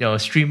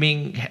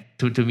streaming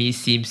to me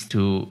seems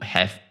to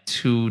have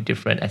two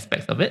different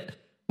aspects of it.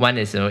 One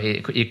is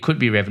it could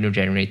be revenue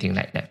generating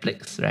like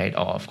Netflix, right?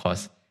 Or of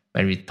course,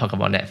 when we talk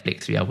about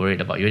Netflix, we are worried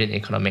about unit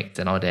economics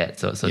and all that.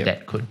 So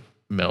that could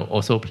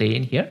also play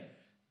in here.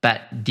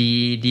 But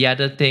the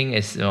other thing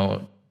is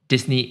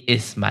Disney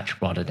is much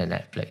broader than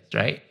Netflix,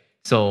 right?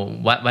 So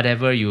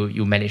whatever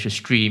you manage to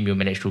stream, you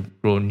manage to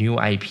grow new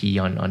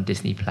IP on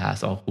Disney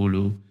Plus or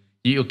Hulu,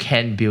 you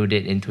can build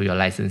it into your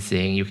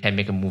licensing. You can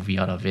make a movie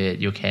out of it.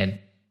 You can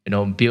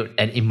build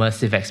an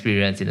immersive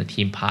experience in a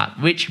theme park,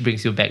 which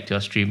brings you back to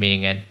your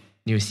streaming and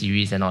new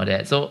series and all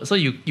that. So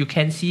you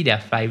can see their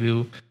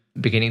flywheel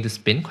beginning to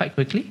spin quite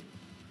quickly,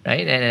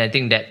 right? And I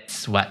think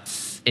that's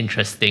what's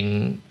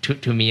interesting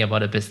to me about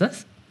the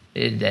business.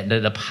 That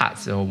the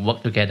parts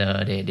work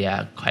together, they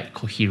are quite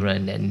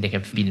coherent and they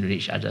can feed into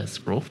each other's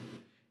growth.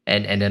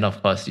 And then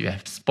of course you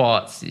have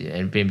sports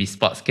and maybe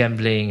sports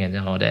gambling and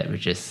all that,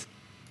 which is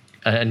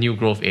a new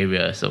growth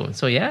area.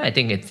 So yeah, I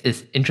think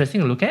it's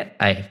interesting to look at.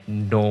 I have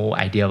no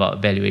idea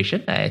about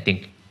valuation. I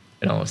think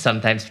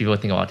sometimes people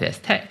think about it as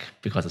tech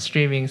because of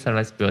streaming.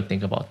 Sometimes people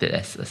think about it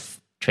as a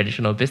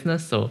traditional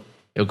business. So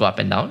it'll go up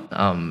and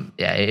down.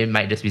 It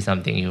might just be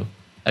something you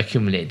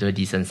accumulate to a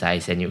decent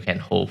size and you can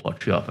hold for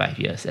 3 or 5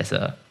 years as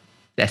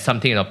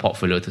something in a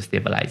portfolio to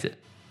stabilize it.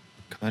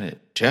 Got it.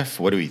 Jeff,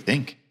 what do we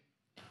think?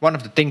 One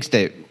of the things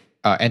that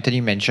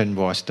Anthony mentioned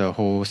was the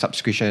whole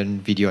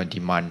subscription video on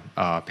demand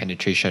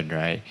penetration,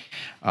 right?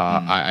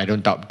 I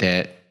don't doubt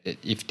that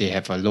if they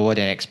have a lower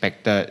than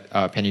expected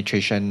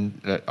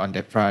penetration on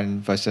that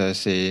front versus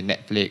say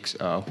Netflix,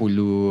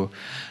 Hulu,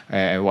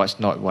 and what's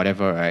not,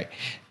 whatever, right?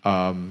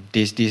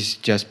 This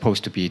just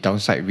posed to be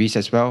downside risk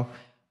as well.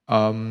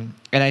 And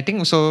I think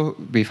also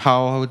with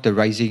how the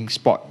rising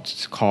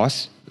sports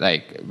costs,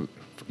 like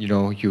you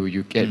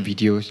get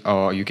videos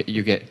or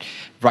you get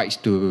rights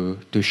to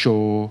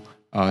show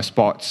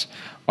sports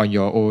on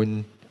your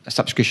own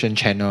subscription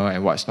channel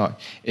and what's not.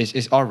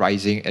 It's all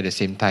rising at the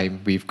same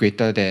time with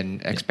greater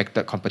than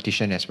expected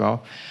competition as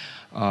well.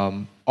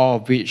 All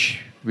of which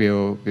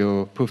will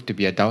prove to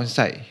be a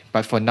downside.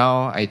 But for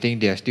now, I think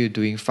they are still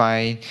doing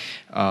fine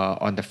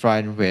on the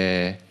front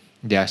where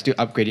they are still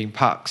upgrading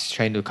parks,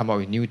 trying to come up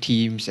with new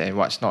teams and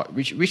what's not,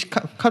 which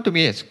come to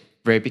me as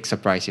very big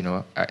surprise,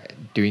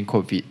 during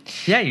COVID.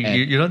 Yeah,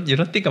 you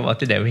don't think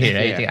about it that way,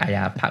 right? You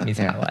think, park means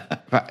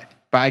what?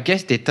 But I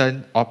guess they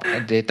turn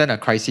a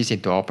crisis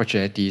into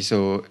opportunity.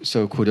 So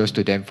kudos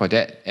to them for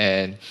that.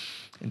 And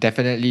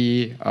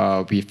definitely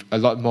with a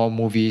lot more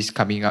movies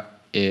coming up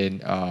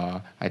in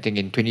I think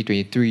in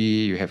 2023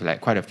 you have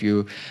like quite a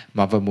few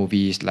Marvel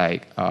movies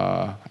like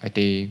I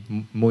think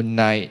Moon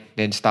Knight,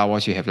 then Star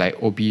Wars you have like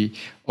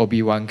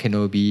Obi-Wan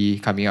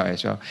Kenobi coming out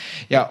as well.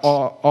 Yeah,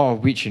 all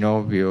of which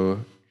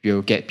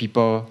will get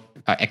people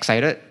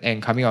excited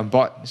and coming on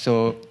board.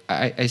 So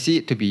I see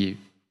it to be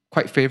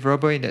quite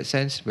favorable in that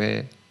sense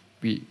where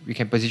we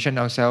can position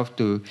ourselves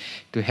to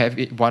have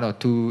it one or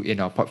two in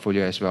our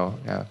portfolio as well.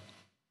 Yeah.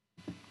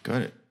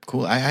 Got it.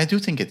 Cool. I do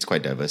think it's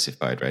quite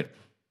diversified, right?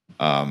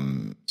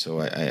 So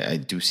I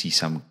do see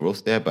some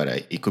growth there, but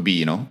it could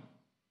be,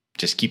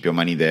 just keep your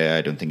money there.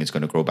 I don't think it's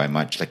going to grow by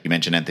much. Like you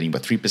mentioned, Anthony,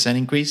 but 3%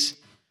 increase,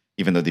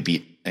 even though they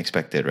beat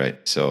expected, right?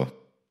 So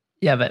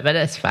yeah, but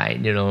that's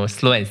fine.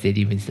 Slow and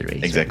steady wins the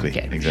race. Exactly.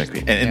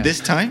 And this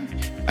time,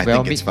 I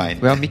think it's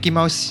fine. Well, Mickey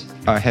Mouse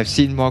have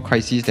seen more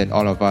crises than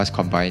all of us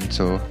combined.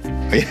 So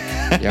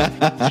yeah.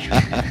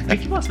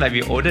 Mickey Mouse might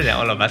be older than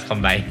all of us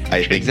combined.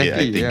 I think it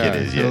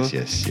is.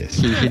 Yes.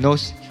 He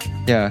knows.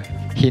 Yeah,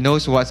 he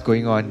knows what's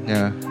going on.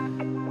 Yeah.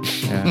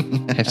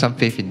 Have some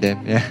faith in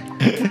them. Yeah.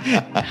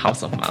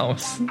 House of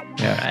Mouse.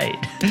 Yeah. Right.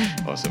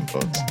 Awesome,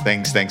 folks.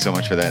 Thanks so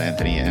much for that,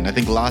 Anthony. And I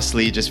think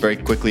lastly, just very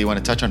quickly, I want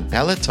to touch on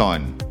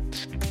Peloton.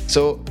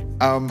 So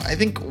I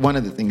think one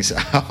of the things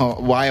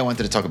why I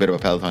wanted to talk a bit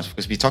about Peloton is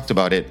because we talked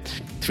about it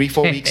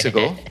 3-4 weeks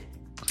ago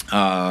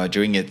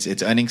during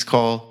its earnings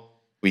call.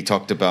 We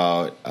talked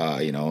about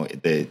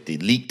the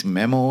leaked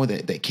memo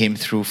that came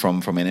through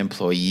from an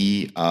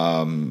employee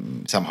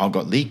somehow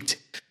got leaked.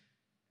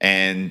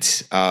 And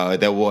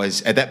there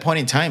was, at that point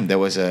in time, there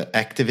was an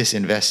activist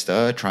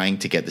investor trying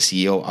to get the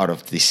CEO out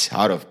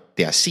of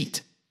their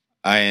seat.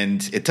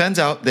 And it turns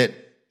out that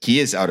he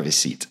is out of his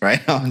seat,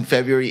 right? On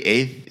February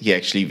 8th, he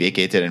actually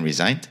vacated and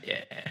resigned.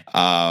 Yeah.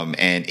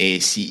 And a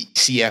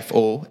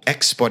CFO,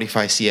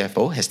 ex-Spotify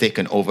CFO, has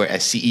taken over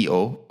as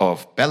CEO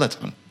of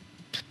Peloton.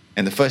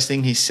 And the first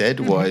thing he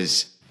said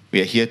was, we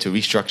are here to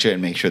restructure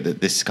and make sure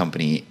that this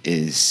company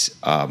is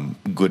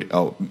good,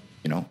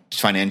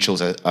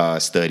 financials are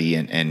sturdy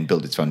and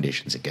build its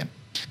foundations again.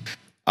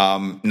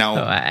 Now,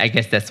 so I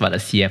guess that's what a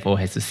CFO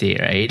has to say,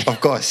 right? Of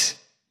course.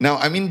 Now,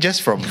 I mean,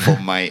 just from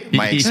my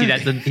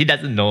he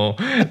doesn't know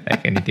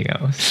like anything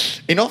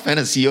else. In all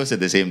fairness, CEO said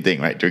the same thing,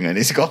 right, during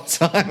earnings call.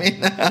 So I mean,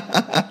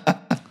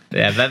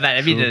 yeah, but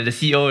I mean, the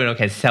CEO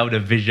can sell the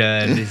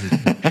vision. This is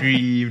the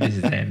dream. This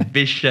is the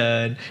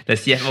ambition. The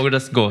CFO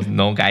just goes,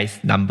 no, guys,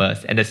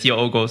 numbers, and the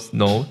COO goes,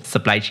 no,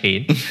 supply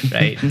chain.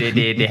 Right?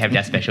 they have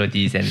their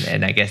specialties,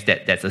 and I guess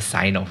that's a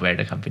sign of where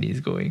the company is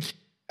going.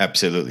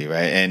 Absolutely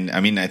right, and I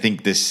mean, I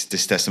think this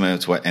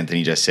testament to what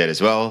Anthony just said as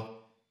well.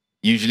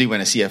 Usually when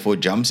a CFO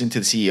jumps into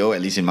the CEO,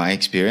 at least in my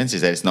experience,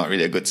 is that it's not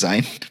really a good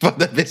sign for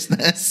the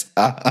business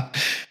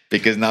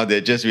because now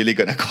they're just really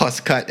going to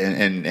cost cut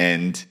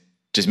and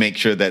just make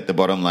sure that the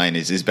bottom line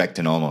is back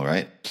to normal,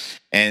 right?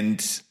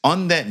 And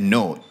on that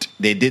note,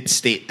 they did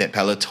state that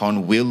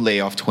Peloton will lay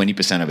off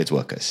 20% of its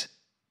workers,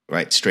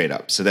 right? Straight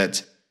up. So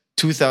that's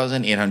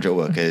 2,800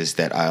 workers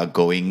that are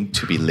going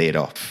to be laid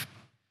off,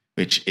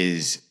 which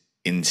is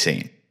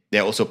insane.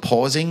 They're also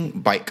pausing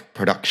bike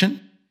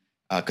production,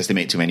 because they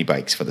made too many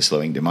bikes for the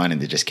slowing demand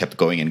and they just kept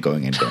going and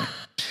going and going.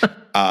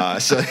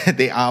 So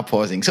they are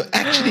pausing. So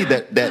actually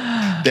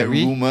that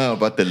rumor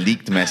about the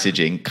leaked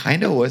messaging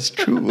kind of was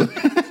true.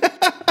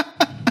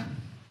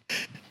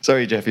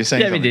 Sorry, Jeff, you're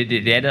saying something. I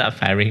mean, they ended up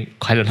firing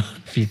quite a lot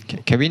of people.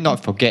 Can we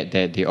not forget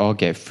that they all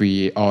get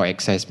free all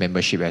access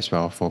membership as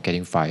well for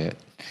getting fired?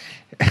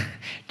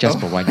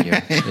 Just for 1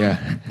 year.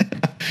 Yeah.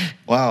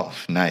 Wow.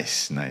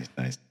 Nice.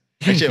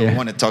 Actually, Yeah. I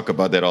want to talk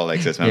about that all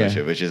access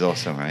membership, which is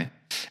awesome, right?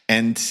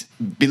 And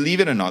believe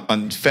it or not,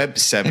 on Feb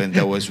 7th,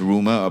 there was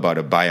rumor about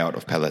a buyout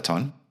of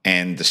Peloton,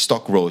 and the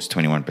stock rose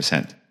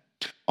 21%.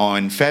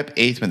 On Feb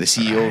 8th, when the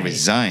CEO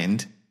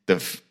resigned,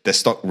 the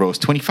stock rose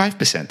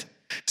 25%.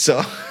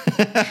 So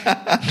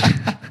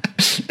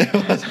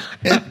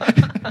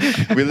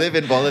we live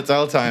in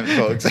volatile times,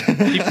 folks.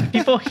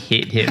 People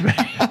hate him,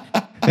 right?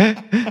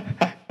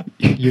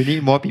 You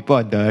need more people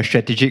on the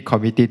strategic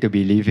committee to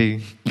be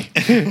leaving.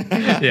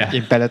 Yeah.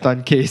 In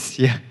Peloton case,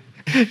 yeah.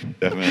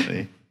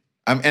 Definitely.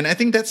 And I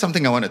think that's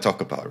something I want to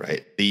talk about,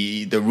 right?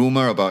 The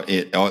rumor about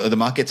it, or the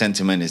market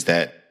sentiment, is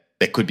that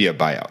there could be a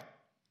buyout,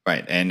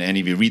 right? And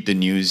if you read the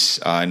news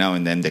now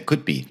and then, there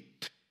could be.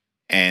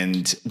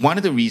 And one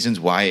of the reasons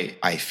why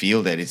I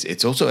feel that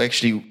it's also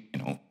actually,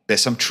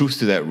 there's some truth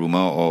to that rumor,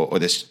 or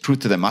there's truth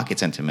to the market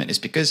sentiment, is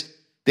because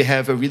they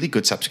have a really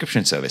good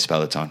subscription service,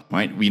 Peloton,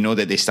 right? We know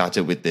that they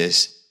started with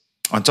this.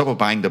 On top of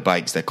buying the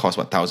bikes that cost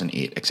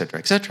 $1,008,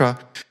 etc.,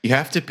 you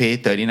have to pay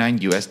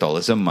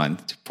 $39 a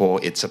month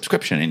for its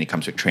subscription, and it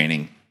comes with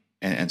training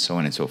and so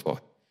on and so forth.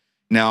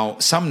 Now,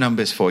 some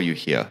numbers for you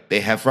here.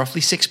 They have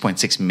roughly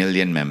 6.6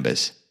 million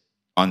members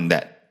on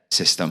that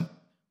system.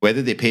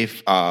 Whether they pay,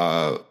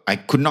 I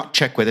could not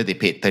check whether they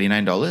paid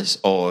 $39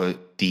 or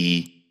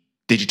the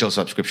digital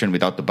subscription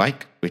without the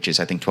bike, which is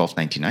I think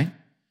 $12.99.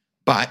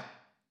 But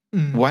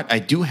what I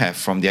do have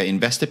from their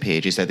investor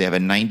page is that they have a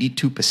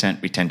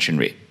 92% retention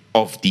rate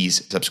of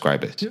these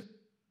subscribers. Yeah.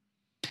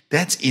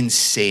 That's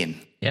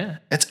insane. Yeah.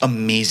 That's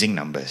amazing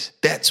numbers.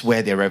 That's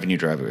where their revenue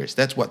driver is.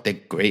 That's what they're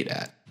great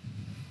at,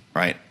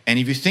 right? And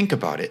if you think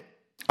about it,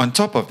 on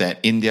top of that,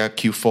 in their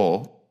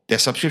Q4, their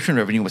subscription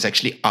revenue was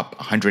actually up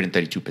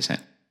 132%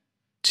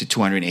 to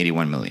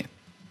 281 million.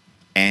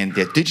 And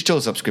their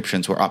digital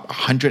subscriptions were up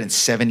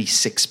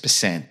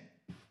 176%.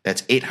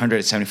 That's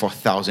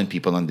 874,000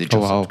 people on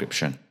digital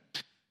subscription.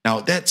 Now,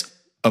 that's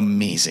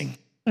amazing.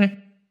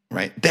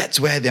 Right, that's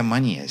where their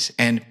money is,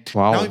 and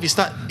now if you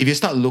start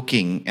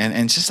looking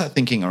and just start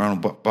thinking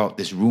around about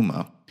this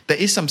rumor, there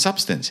is some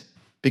substance,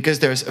 because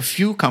there's a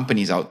few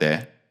companies out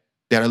there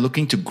that are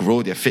looking to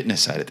grow their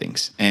fitness side of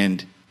things,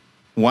 and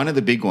one of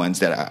the big ones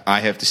that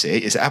I have to say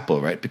is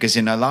Apple, right? Because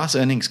in our last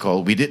earnings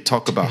call, we did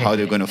talk about how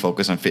they're going to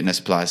focus on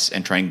Fitness Plus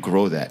and try and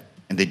grow that,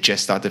 and they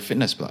just started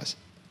Fitness Plus,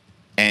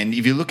 and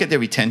if you look at their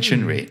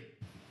retention rate,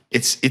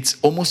 it's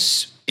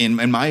almost,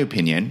 in my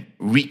opinion,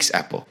 reeks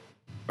Apple.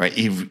 Right?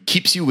 It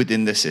keeps you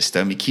within the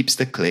system. It keeps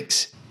the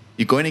clicks.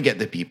 You're going to get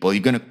the people.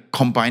 You're going to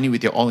combine it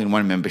with your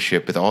all-in-one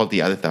membership with all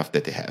the other stuff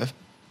that they have.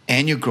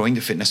 And you're growing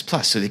the Fitness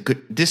Plus. So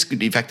this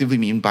could effectively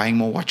mean buying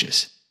more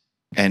watches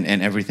and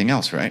everything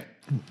else, right?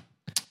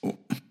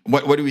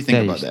 What do we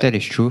think about that? That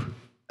is true.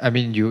 I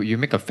mean, you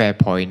make a fair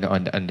point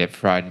on that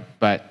front,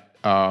 but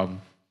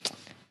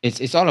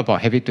it's all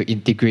about having to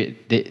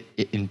integrate it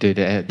into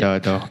the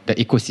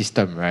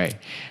ecosystem, right?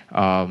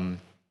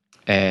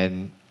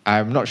 And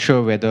I'm not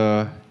sure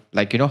whether,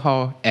 like,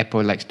 how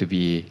Apple likes to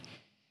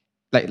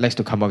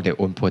come up with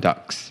their own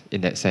products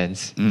in that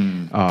sense.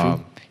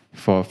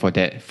 For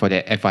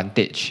that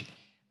advantage,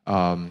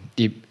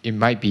 it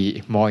might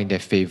be more in their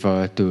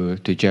favor to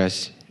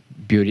just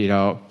build it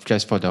out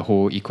just for the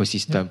whole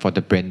ecosystem, for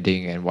the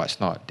branding and what's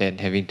not, than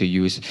having to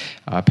use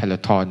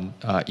Peloton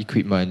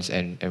equipments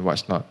and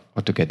what's not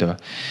altogether.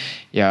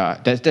 Yeah,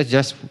 that's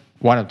just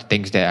one of the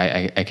things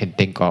that I can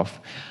think of.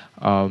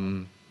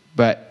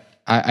 But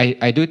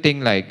I do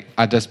think like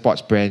other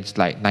sports brands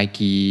like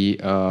Nike,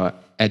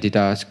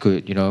 Adidas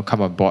could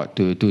come on board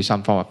to do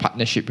some form of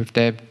partnership with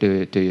them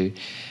to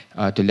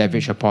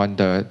leverage upon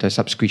the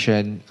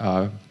subscription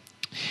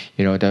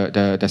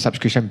the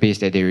subscription base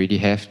that they already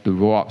have, to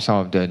roll out some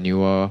of the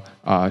newer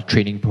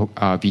training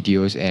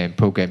videos and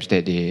programs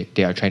that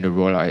they are trying to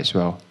roll out as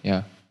well.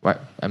 Yeah,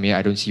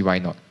 I don't see why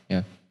not.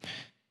 Yeah.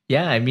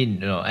 Yeah, I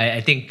mean, I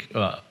think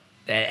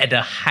at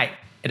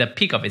the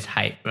peak of its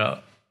hype,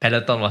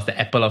 Peloton was the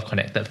Apple of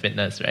connected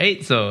fitness,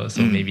 right? So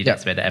maybe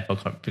that's where the Apple,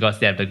 because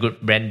they have the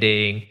good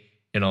branding.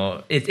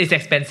 It's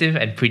expensive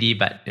and pretty,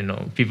 but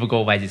people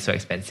go, why is it so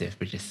expensive?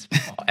 Which is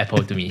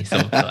Apple to me. So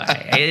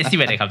I see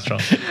where that comes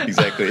from.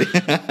 Exactly.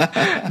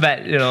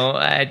 But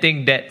I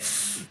think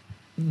that's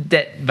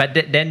that. But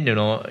then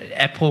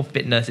Apple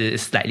Fitness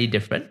is slightly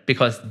different,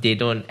 because they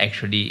don't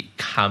actually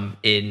come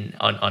in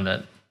on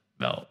the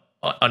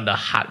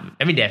hard.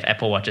 I mean, they have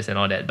Apple Watches and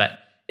all that, but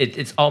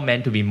it's all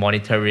meant to be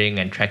monitoring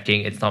and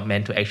tracking. It's not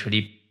meant to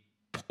actually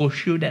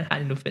push you that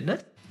hard into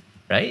fitness,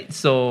 right?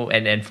 So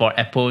and for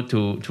Apple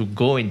to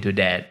go into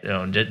that,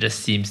 just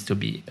seems to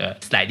be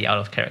slightly out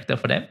of character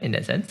for them in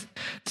that sense.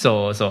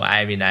 So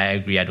I mean, I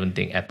agree. I don't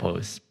think Apple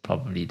is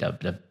probably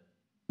the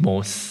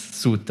most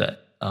suited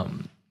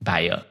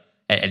buyer,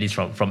 at least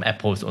from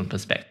Apple's own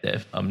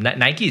perspective.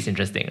 Nike is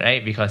interesting,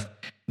 right? Because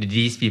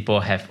these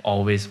people have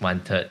always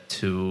wanted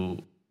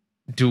to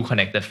do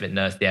connected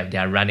fitness. They have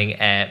their running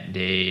app.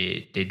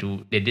 They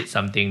did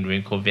something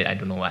during COVID. I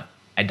don't know what.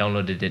 I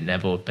downloaded it,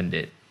 never opened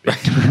it,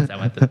 because I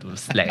wanted to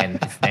slack and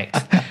snacks.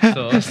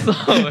 So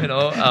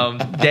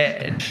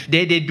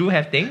they do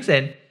have things,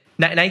 and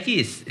Nike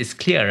is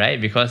clear, right?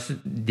 Because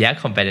their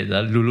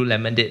competitor,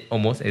 Lululemon, did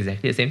almost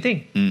exactly the same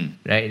thing,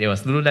 right? There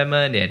was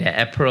Lululemon, they had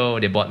Apparel,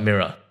 they bought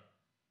Mirror,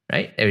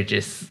 right? Which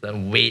is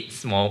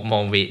weights,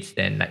 more weights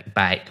than like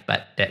bike,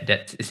 but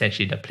that's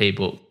essentially the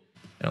playbook.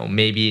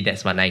 Maybe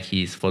that's what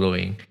Nike is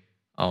following.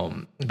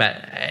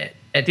 But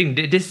I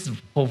think this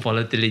whole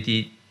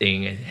volatility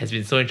thing has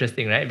been so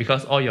interesting, right?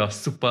 Because all your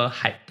super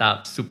hyped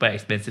up, super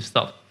expensive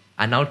stocks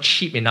are now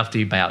cheap enough to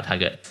be buyout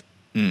targets.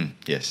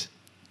 Yes.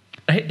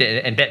 Right?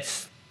 And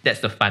that's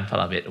the fun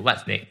part of it.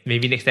 What's next?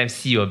 Maybe next time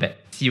C will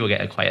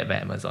get acquired by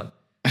Amazon.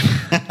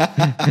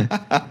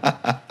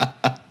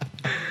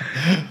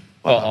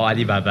 Or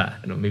Alibaba.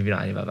 No, maybe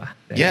not Alibaba.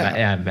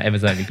 Yeah. But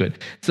Amazon would be good.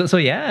 So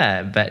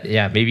yeah, but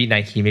yeah, maybe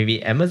Nike,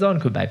 maybe Amazon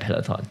could buy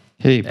Peloton.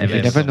 Hey, but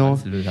you never know.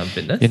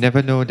 Fitness. You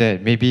never know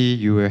that maybe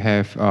you will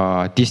have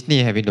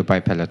Disney having to buy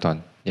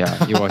Peloton. Yeah,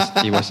 it was.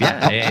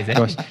 Yeah, exactly. It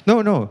was,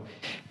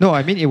 no.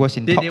 I mean, it was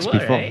in talks were,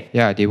 before. right?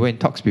 Yeah, they were in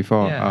talks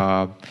before.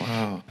 Yeah.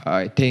 Wow.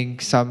 I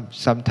think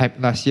sometime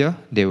last year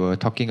they were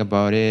talking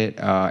about it.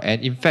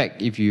 And in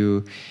fact, if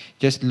you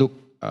just look,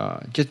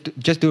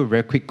 just do a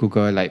very quick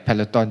Google like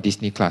Peloton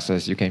Disney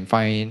classes, you can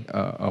find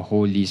a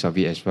whole list of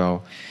it as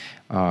well.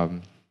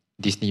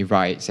 Disney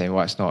rides and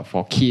what's not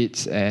for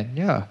kids, and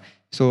yeah.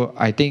 So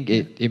I think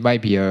it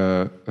might be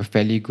a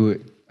fairly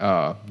good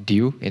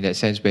deal in that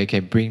sense, where you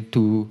can bring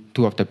two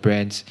of the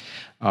brands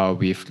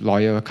with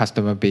loyal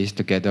customer base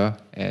together,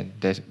 and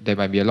there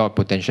might be a lot of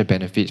potential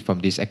benefits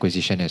from this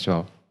acquisition as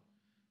well.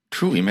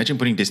 True. Imagine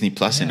putting Disney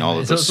Plus in all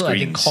of those so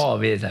screens. I think core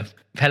of it is that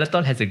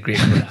Peloton has a great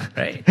product,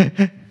 right?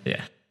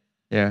 Yeah.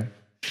 Yeah.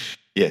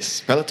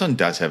 Yes, Peloton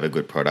does have a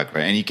good product,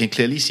 right? And you can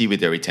clearly see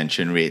with their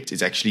retention rates,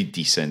 it's actually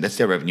decent. That's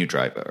their revenue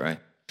driver, right?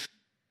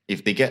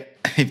 If they get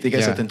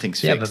certain things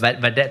fixed. Yeah,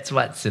 but that's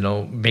what's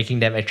making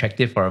them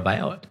attractive for a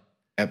buyout.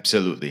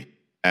 Absolutely.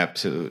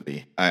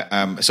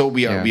 So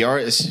we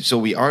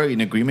are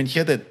in agreement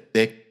here that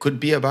there could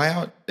be a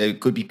buyout. There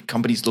could be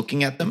companies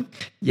looking at them.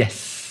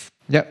 Yes.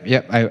 Yep.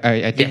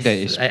 I think that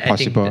is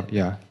possible.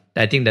 Yeah.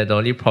 I think that the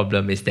only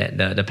problem is that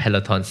the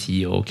Peloton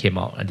CEO came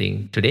out, I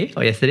think today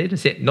or yesterday, to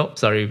say, nope,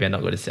 sorry, we're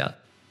not going to sell.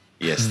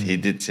 Yes, he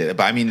did say that.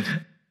 But I mean,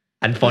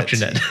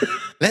 unfortunate.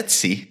 Let's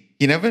see.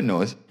 You never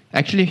know.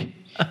 Actually,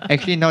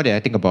 now that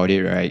I think about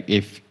it, right,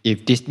 if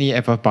Disney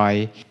ever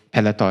buy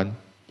Peloton,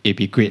 it'd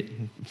be great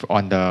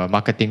on the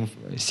marketing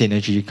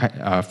synergy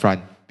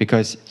front,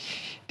 because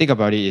think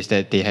about it is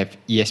that they have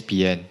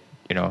ESPN,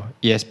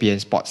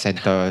 ESPN Sports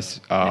Centers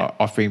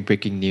offering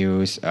breaking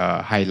news,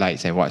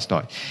 highlights and what's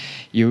not.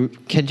 You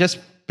can just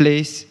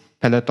place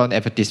Peloton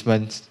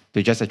advertisements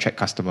to just attract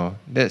customer.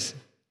 That's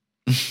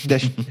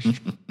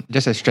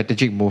just a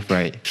strategic move,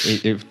 right?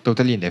 It's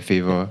totally in their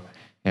favor.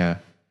 Yeah,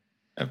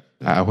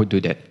 I would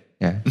do that.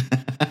 Yeah.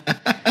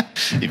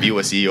 If you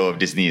were CEO of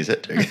Disney, is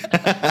it?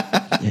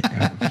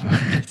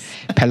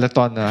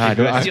 Peloton, I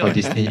don't ask for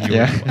Disney.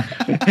 Yeah.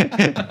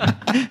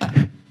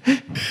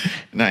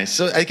 Nice.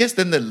 So I guess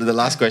then the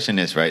last question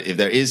is, right, if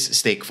there is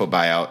stake for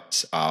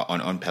buyouts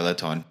on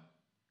Peloton,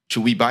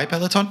 should we buy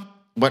Peloton?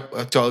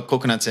 What to our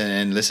coconuts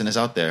and listeners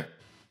out there?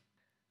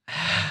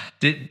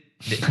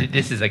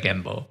 This is a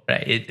gamble,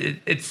 right?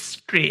 It's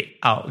straight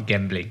out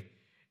gambling.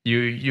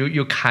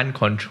 You can't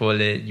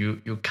control it.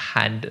 You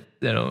can't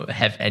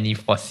have any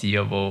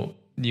foreseeable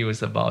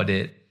news about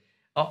it.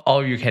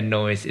 All you can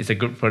know is it's a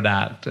good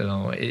product.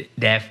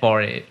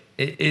 Therefore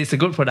it's a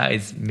good product.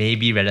 It's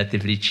maybe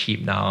relatively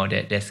cheap now.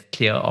 That there's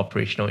clear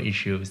operational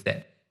issues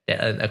that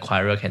an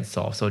acquirer can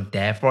solve. So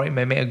therefore it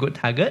may make a good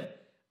target.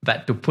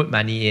 But to put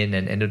money in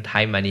and to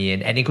tie money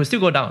in, and it could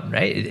still go down,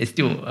 right? It's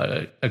still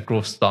a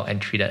growth stock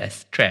and treated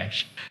as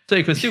trash. So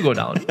it could still go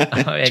down,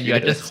 and you're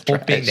just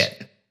hoping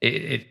that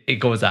it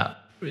goes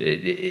up.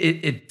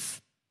 It's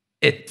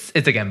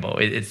a gamble.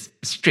 It's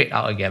straight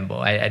out a gamble.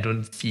 I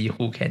don't see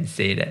who can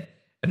say that,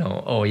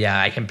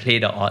 I can play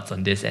the odds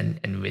on this and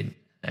win.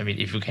 I mean,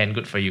 if you can,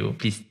 good for you.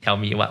 Please tell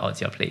me what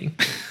odds you're playing.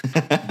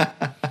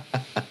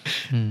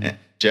 Yeah.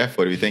 Jeff,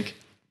 what do you think?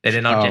 And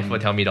then now Jeff will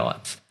tell me the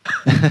odds.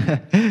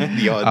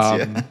 The odds,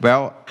 yeah.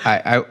 Well,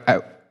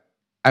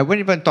 I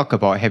wouldn't even talk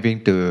about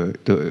having to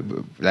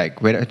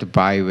like whether to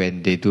buy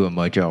when they do a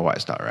merger or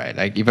what's not, right?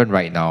 Like even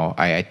right now,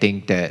 I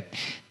think that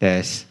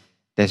there's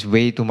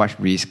way too much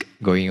risk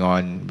going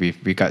on with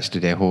regards to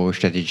their whole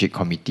strategic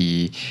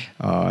committee.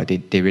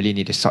 They really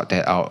need to sort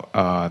that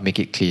out, make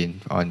it clean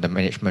on the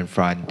management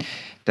front.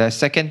 The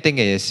second thing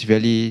is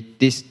really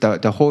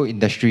the whole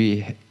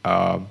industry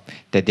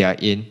that they are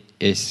in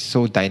is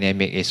so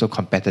dynamic, it's so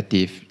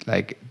competitive.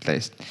 Like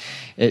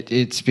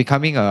it's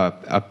becoming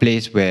a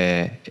place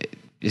where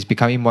it's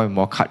becoming more and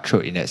more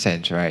cutthroat in that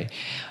sense, right?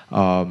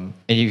 And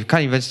if you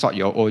can't even sort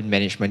your own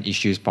management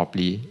issues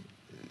properly,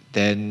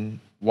 then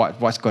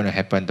what's going to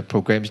happen? The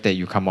programs that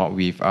you come out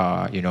with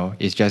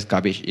is just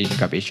garbage in,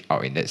 garbage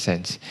out in that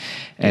sense.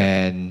 Yeah.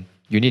 And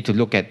you need to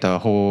look at the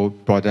whole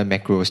broader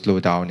macro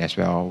slowdown as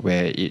well,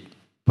 where it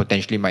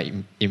potentially might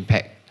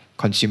impact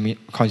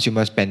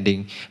consumer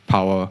spending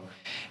power.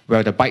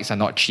 Well, the bikes are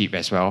not cheap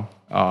as well.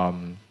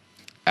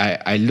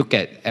 I look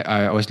at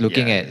I was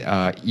looking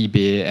Yeah. at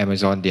eBay,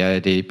 Amazon the other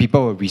day.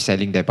 People were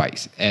reselling their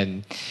bikes,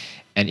 and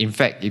in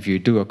fact, if you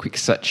do a quick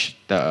search,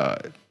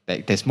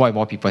 there's more and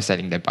more people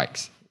selling their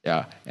bikes.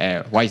 Yeah,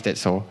 why is that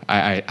so?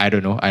 I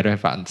don't know. I don't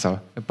have an answer.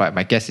 But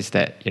my guess is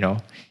that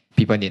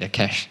people need the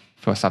cash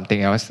for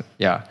something else.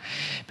 Yeah,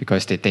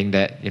 because they think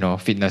that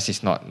fitness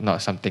is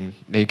not something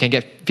you can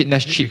get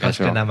fitness cheap Because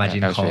as well. kena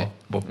margin elsewhere.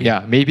 call, both.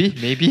 Yeah, maybe.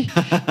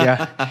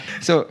 Yeah.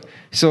 So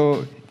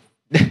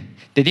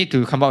they need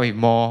to come up with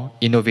more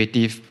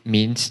innovative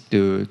means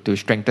to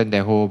strengthen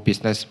their whole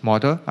business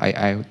model.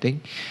 I would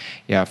think.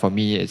 Yeah, for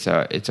me it's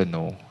a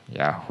no.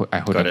 Yeah, I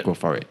Got wouldn't it. go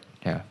for it.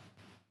 Yeah.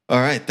 All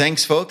right.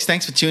 Thanks, folks.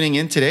 Thanks for tuning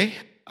in today.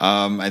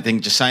 I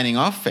think just signing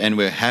off, and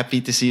we're happy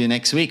to see you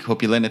next week.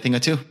 Hope you learned a thing or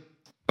two.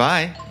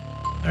 Bye.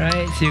 All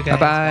right, see you guys.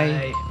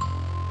 Bye-bye.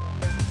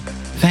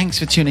 Thanks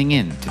for tuning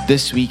in to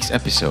this week's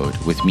episode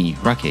with me,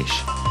 Rakesh,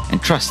 and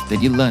trust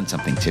that you learned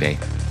something today.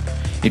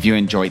 If you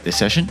enjoyed the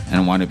session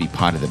and want to be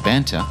part of the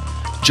banter,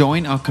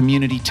 join our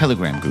community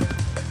Telegram group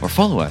or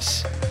follow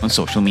us on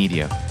social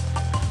media.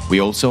 We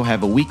also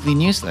have a weekly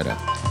newsletter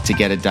to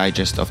get a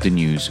digest of the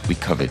news we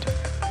covered.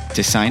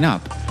 To sign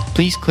up,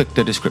 please click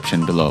the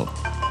description below.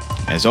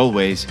 As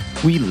always,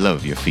 we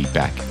love your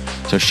feedback,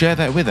 so share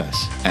that with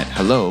us at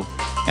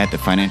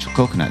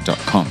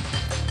hello@thefinancialcoconut.com.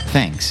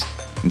 Thanks,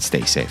 and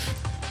stay safe.